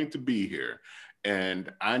still going to be here. And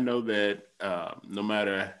I know that no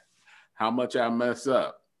matter how much I mess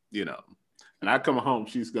up, and I come home,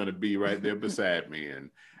 she's going to be right there beside me. And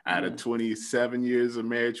out of 27 years of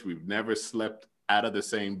marriage, we've never slept out of the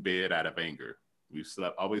same bed out of anger. We've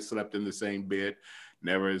always slept in the same bed.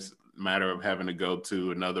 Never is a matter of having to go to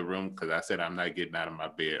another room because I said I'm not getting out of my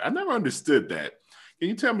bed. I never understood that. Can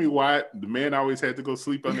you tell me why the man always had to go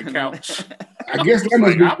sleep on the couch? I guess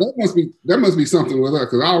that must be something with her,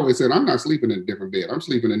 because I always said I'm not sleeping in a different bed. I'm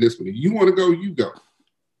sleeping in this one. If you want to go, you go.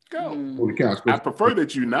 Go on the couch. I prefer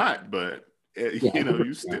that you not, but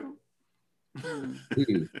you still.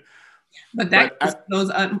 But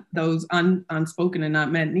those unspoken and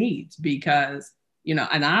not met needs, because and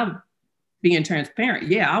I, being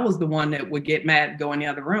transparent, I was the one that would get mad, go in the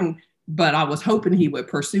other room, but I was hoping he would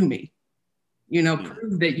pursue me.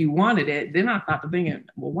 Prove that you wanted it. Then I thought thinking,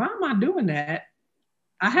 well, why am I doing that?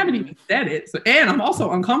 I haven't even said it. So, and I'm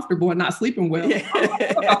also uncomfortable and not sleeping well.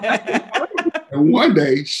 And one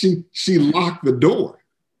day she locked the door.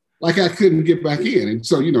 Like I couldn't get back in. And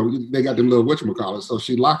so, they got them little whatchamacallit. So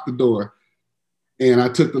she locked the door and I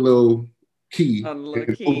took the little key and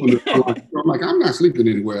opened the door. I'm like, I'm not sleeping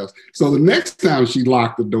anywhere else. So the next time she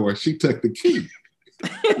locked the door, she took the key.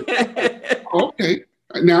 Okay.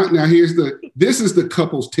 Now this is the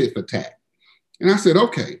couple's tit for tat. And I said,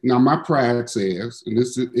 okay, now my pride says, and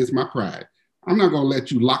this is my pride, I'm not going to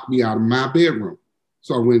let you lock me out of my bedroom.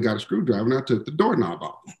 So I went and got a screwdriver and I took the doorknob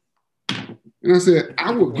off. And I said,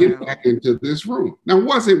 I will get back into this room. Now,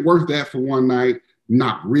 was it worth that for one night?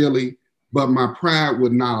 Not really. But my pride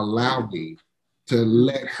would not allow me to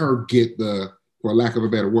let her get the, for lack of a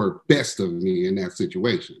better word, best of me in that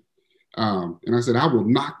situation. And I said, I will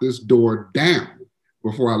knock this door down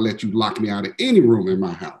before I let you lock me out of any room in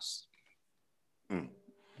my house.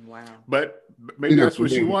 Wow. But maybe that's what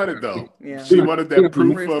she wanted, though. Yeah. She wanted that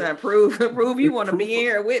proof. Proof you want to be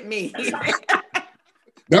here with me.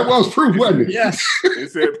 That was proof, wasn't it? Yes.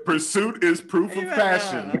 It said pursuit is proof of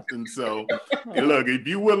passion. And so, look, if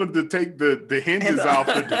you're willing to take the hinges off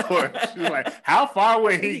the door, she's like, how far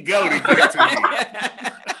will he go to get to me?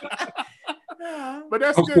 But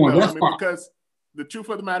that's good, though. I mean, because the truth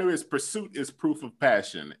of the matter is pursuit is proof of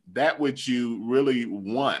passion. That which you really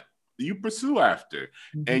want, you pursue after,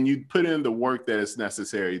 and you put in the work that is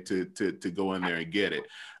necessary to go in there and get it.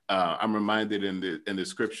 I'm reminded in the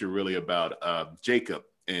scripture really about Jacob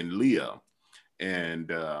and Leah,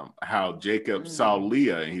 and how Jacob saw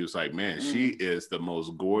Leah and he was like, man, she is the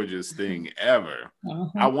most gorgeous thing ever.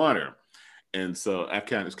 I want her. And so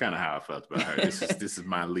it's kind of how I felt about her. This is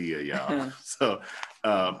my Leah, y'all. So,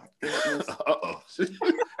 uh-oh.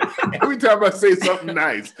 Every time I say something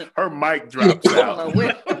nice, her mic drops out.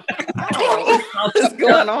 What's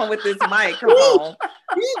going on with this microphone?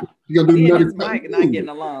 You're gonna do this mic not getting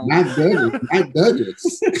along. Not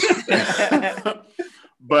Douglas.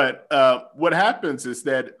 But what happens is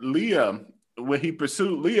that Leah, when he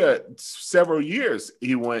pursued Leah several years,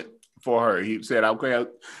 he went for her. He said, okay,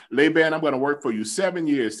 Laban, I'm going to work for you 7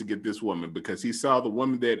 years to get this woman, because he saw the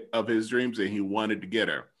woman of his dreams and he wanted to get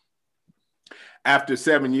her. After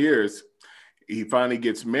 7 years, he finally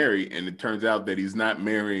gets married, and it turns out that he's not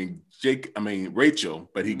marrying Rachel,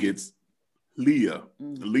 but he gets Leah.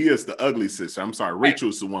 Leah's the ugly sister. I'm sorry,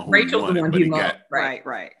 Rachel's the one who he got.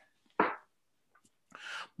 Right.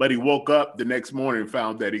 But he woke up the next morning and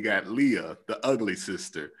found that he got Leah, the ugly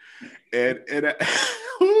sister. And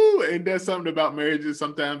there's something about marriages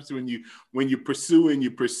sometimes when you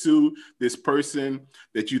pursue this person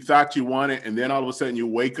that you thought you wanted, and then all of a sudden you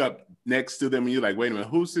wake up next to them and you're like, wait a minute,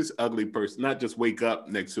 who's this ugly person? Not just wake up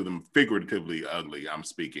next to them, figuratively ugly, I'm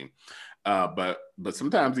speaking. But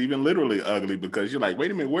sometimes even literally ugly, because you're like, wait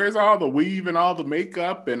a minute, where's all the weave and all the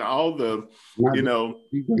makeup and all the, You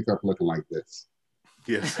wake up looking like this.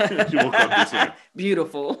 Yes, you woke up this way.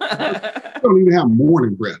 Beautiful. You don't even have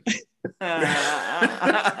morning breath.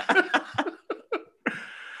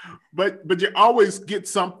 But you always get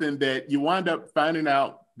something that you wind up finding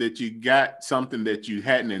out that you got something that you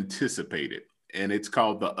hadn't anticipated. And it's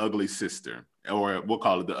called the ugly sister, or we'll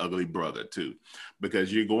call it the ugly brother too,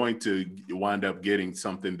 because you're going to wind up getting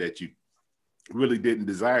something that you really didn't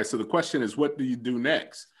desire. So the question is, what do you do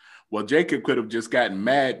next? Well, Jacob could have just gotten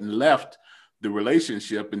mad and left the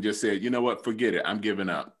relationship and just said, you know what, forget it, I'm giving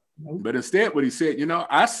up. Nope. But instead, what he said,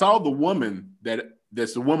 I saw the woman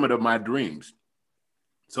that's the woman of my dreams.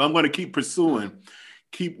 So I'm going to keep pursuing,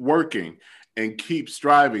 keep working, and keep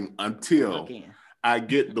striving until I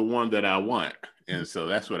get the one that I want. And so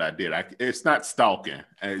that's what I did. It's not stalking.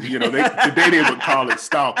 Today they would call it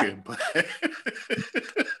stalking. But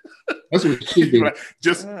that's what she did.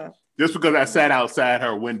 Just because I sat outside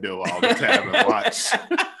her window all the time and watched.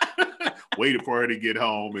 Waited for her to get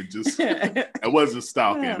home and just, it wasn't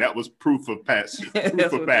stalking. That was proof of passion.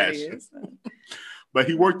 But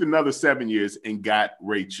he worked another 7 years and got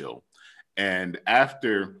Rachel. And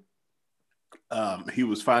after he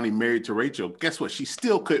was finally married to Rachel, guess what? She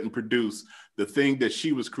still couldn't produce the thing that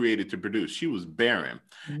she was created to produce. She was barren.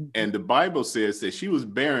 Mm-hmm. And the Bible says that she was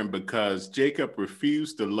barren because Jacob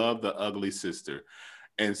refused to love the ugly sister.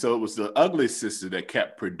 And so it was the ugly sister that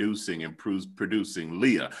kept producing and producing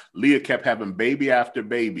Leah. Leah kept having baby after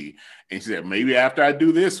baby. And she said, maybe after I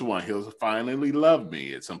do this one, he'll finally love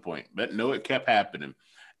me at some point. But no, it kept happening.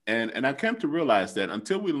 And I came to realize that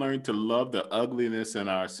until we learn to love the ugliness in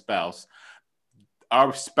our spouses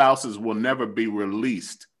will never be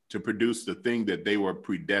released to produce the thing that they were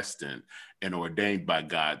predestined and ordained by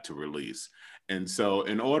God to release. And so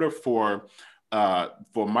in order for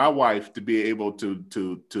my wife to be able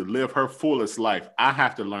to live her fullest life, I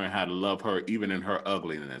have to learn how to love her even in her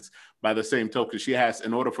ugliness. By the same token,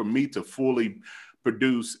 in order for me to fully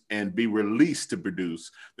produce and be released to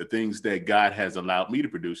produce the things that God has allowed me to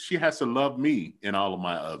produce, she has to love me in all of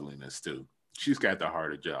my ugliness too. She's got the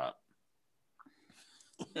harder job.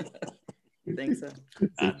 You think so?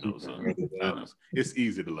 I know so. It's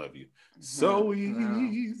easy to love you. So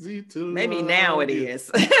easy to maybe love now it you.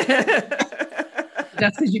 is.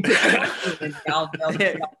 That's because you y'all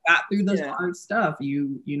got through the hard stuff.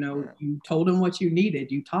 You told him what you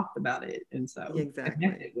needed. You talked about it, and so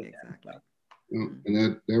connected with them. And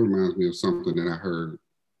that reminds me of something that I heard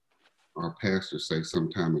our pastor say some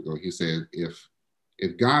time ago. He said, if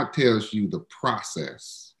God tells you the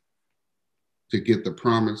process to get the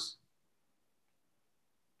promise,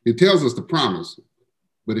 he tells us the promise,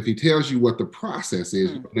 but if he tells you what the process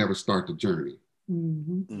is, you'll never start the journey.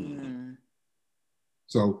 Mm-hmm. Mm-hmm.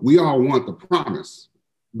 So we all want the promise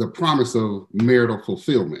of marital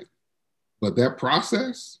fulfillment. But that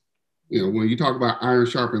process, when you talk about iron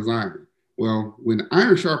sharpens iron, well, when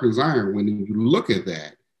iron sharpens iron, when you look at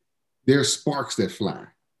that, there's sparks that fly.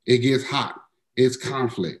 It gets hot. It's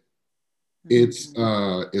conflict. It's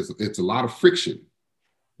a lot of friction.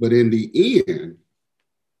 But in the end,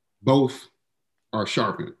 both are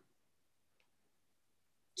sharpened.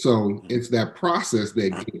 So it's that process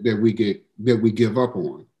that we give up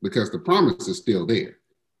on, because the promise is still there.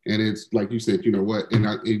 And it's like you said, you know what,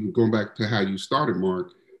 and going back to how you started,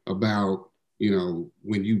 Mark, about,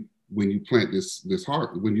 when you plant this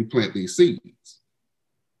heart, when you plant these seeds,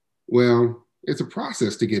 well, it's a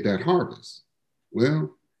process to get that harvest.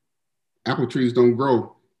 Well, Apple trees don't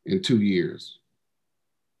grow in 2 years,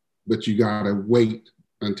 but you gotta wait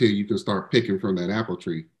until you can start picking from that apple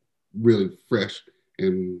tree, really fresh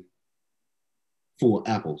and full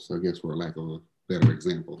apples, I guess, for lack of a better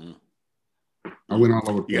example. I went all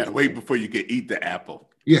over. You gotta wait before you can eat the apple.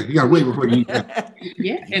 Yeah, you gotta wait before you eat that.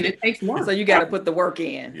 Yeah, and it takes work. So you got to put the work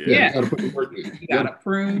in. Yeah. You gotta put the work in. You gotta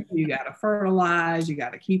prune, you gotta fertilize, you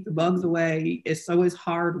gotta keep the bugs away. It's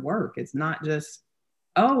hard work. It's not just,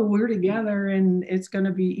 oh, we're together and it's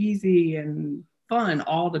gonna be easy and fun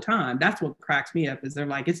all the time. That's what cracks me up, is they're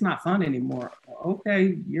like, it's not fun anymore.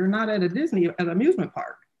 Okay, you're not at an amusement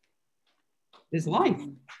park. It's life.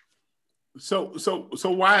 So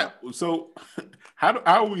how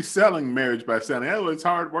are we selling marriage by saying, oh, it's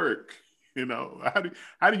hard work? You know,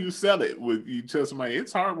 how do you sell it? With you tell somebody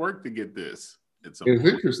it's hard work to get this? It's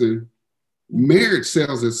interesting. Marriage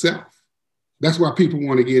sells itself. That's why people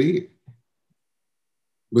want to get in.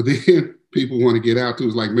 But then people want to get out too.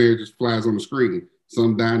 It's like marriage just flies on the screen.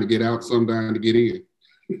 Some dying to get out, some dying to get in.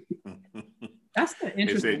 That's the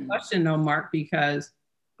interesting question though, Mark, because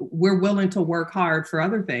we're willing to work hard for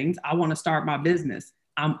other things. I want to start my business.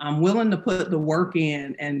 I'm willing to put the work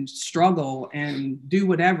in and struggle and do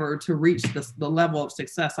whatever to reach the level of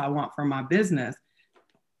success I want for my business.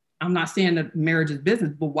 I'm not saying that marriage is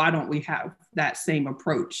business, but why don't we have that same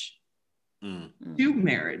approach to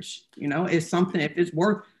marriage? You know, it's something, if it's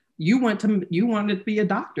worth, you wanted to be a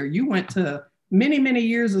doctor. You went to many, many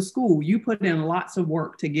years of school. You put in lots of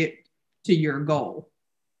work to get to your goal.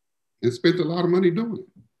 And spent a lot of money doing it.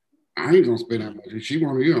 I ain't gonna spend that much. If she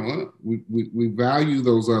wanted, you know, we value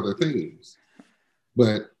those other things,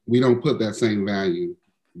 but we don't put that same value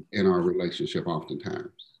in our relationship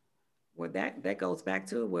oftentimes. Well, that goes back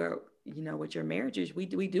to where, you know, with your marriages, we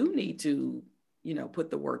do need to, you know, put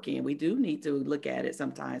the work in. We do need to look at it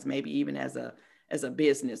sometimes, maybe even as a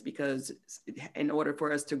business, because in order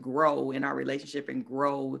for us to grow in our relationship and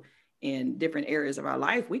grow in different areas of our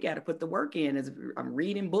life, we got to put the work in. As I'm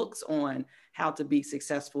reading books on how to be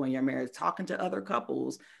successful in your marriage, talking to other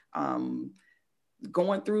couples,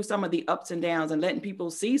 going through some of the ups and downs and letting people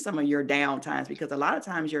see some of your down times, because a lot of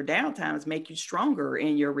times your down times make you stronger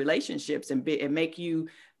in your relationships and make you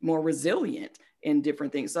more resilient in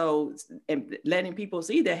different things. So, and letting people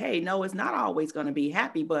see that, hey, no, it's not always going to be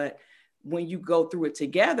happy, but when you go through it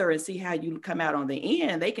together and see how you come out on the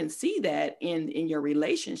end, they can see that in your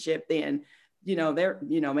relationship. Then, you know, they're,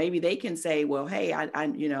 you know, maybe they can say, well, hey,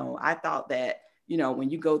 I thought that, you know,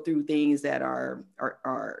 when you go through things that are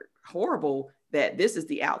horrible, that this is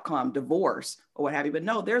the outcome, divorce or what have you. But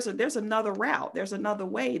no, there's another route. There's another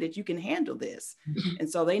way that you can handle this. And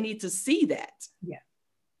so they need to see that.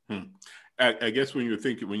 Yeah. I guess when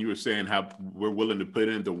you were saying how we're willing to put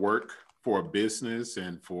in the work for a business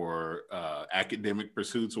and for academic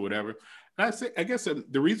pursuits or whatever. And I guess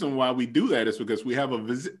the reason why we do that is because we have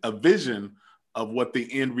a vision of what the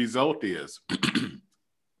end result is.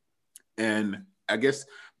 And I guess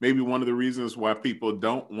maybe one of the reasons why people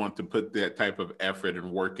don't want to put that type of effort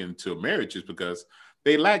and work into marriage is because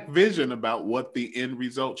they lack vision about what the end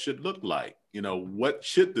result should look like. You know, what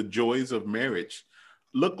should the joys of marriage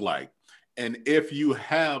look like? And if you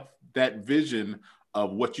have that vision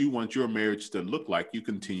of what you want your marriage to look like, you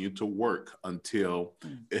continue to work until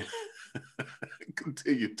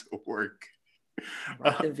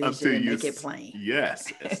Write the vision and make it plain.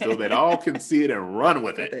 Yes, so that all can see it and run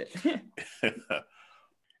with it.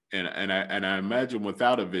 And I imagine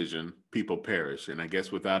without a vision, people perish. And I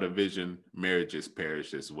guess without a vision, marriages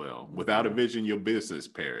perish as well. Without a vision, your business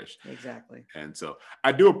perish. Exactly. And so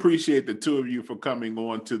I do appreciate the two of you for coming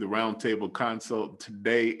on to the Roundtable Consult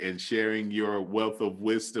today and sharing your wealth of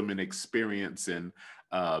wisdom and experience in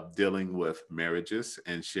dealing with marriages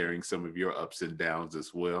and sharing some of your ups and downs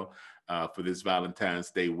as well. For this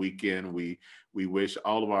Valentine's Day weekend, we wish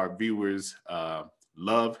all of our viewers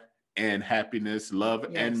love and happiness, love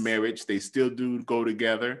and marriage. They still do go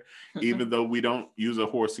together, even though we don't use a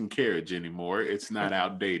horse and carriage anymore. It's not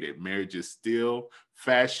outdated. Marriage is still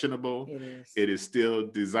fashionable. It is still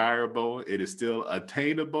desirable. It is still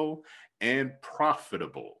attainable and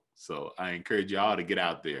profitable. So I encourage you all to get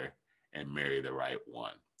out there and marry the right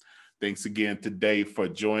one. Thanks again today for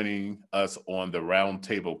joining us on the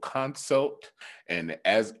Roundtable Consult. And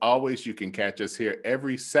as always, you can catch us here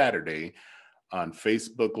every Saturday on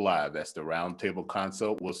Facebook Live. That's the Roundtable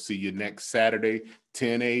Consult. We'll see you next Saturday,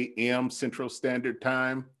 10 a.m. Central Standard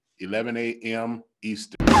Time, 11 a.m.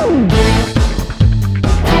 Eastern.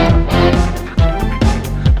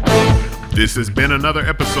 This has been another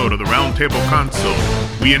episode of the Roundtable Consult.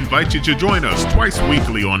 We invite you to join us twice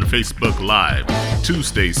weekly on Facebook Live,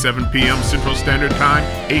 Tuesday, 7 p.m. Central Standard Time,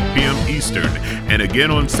 8 p.m. Eastern, and again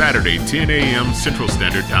on Saturday, 10 a.m. Central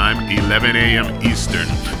Standard Time, 11 a.m. Eastern.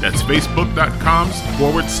 That's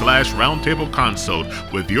facebook.com/Roundtable Consult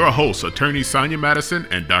with your hosts, Attorney Sonia Madison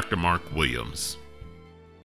and Dr. Mark Williams.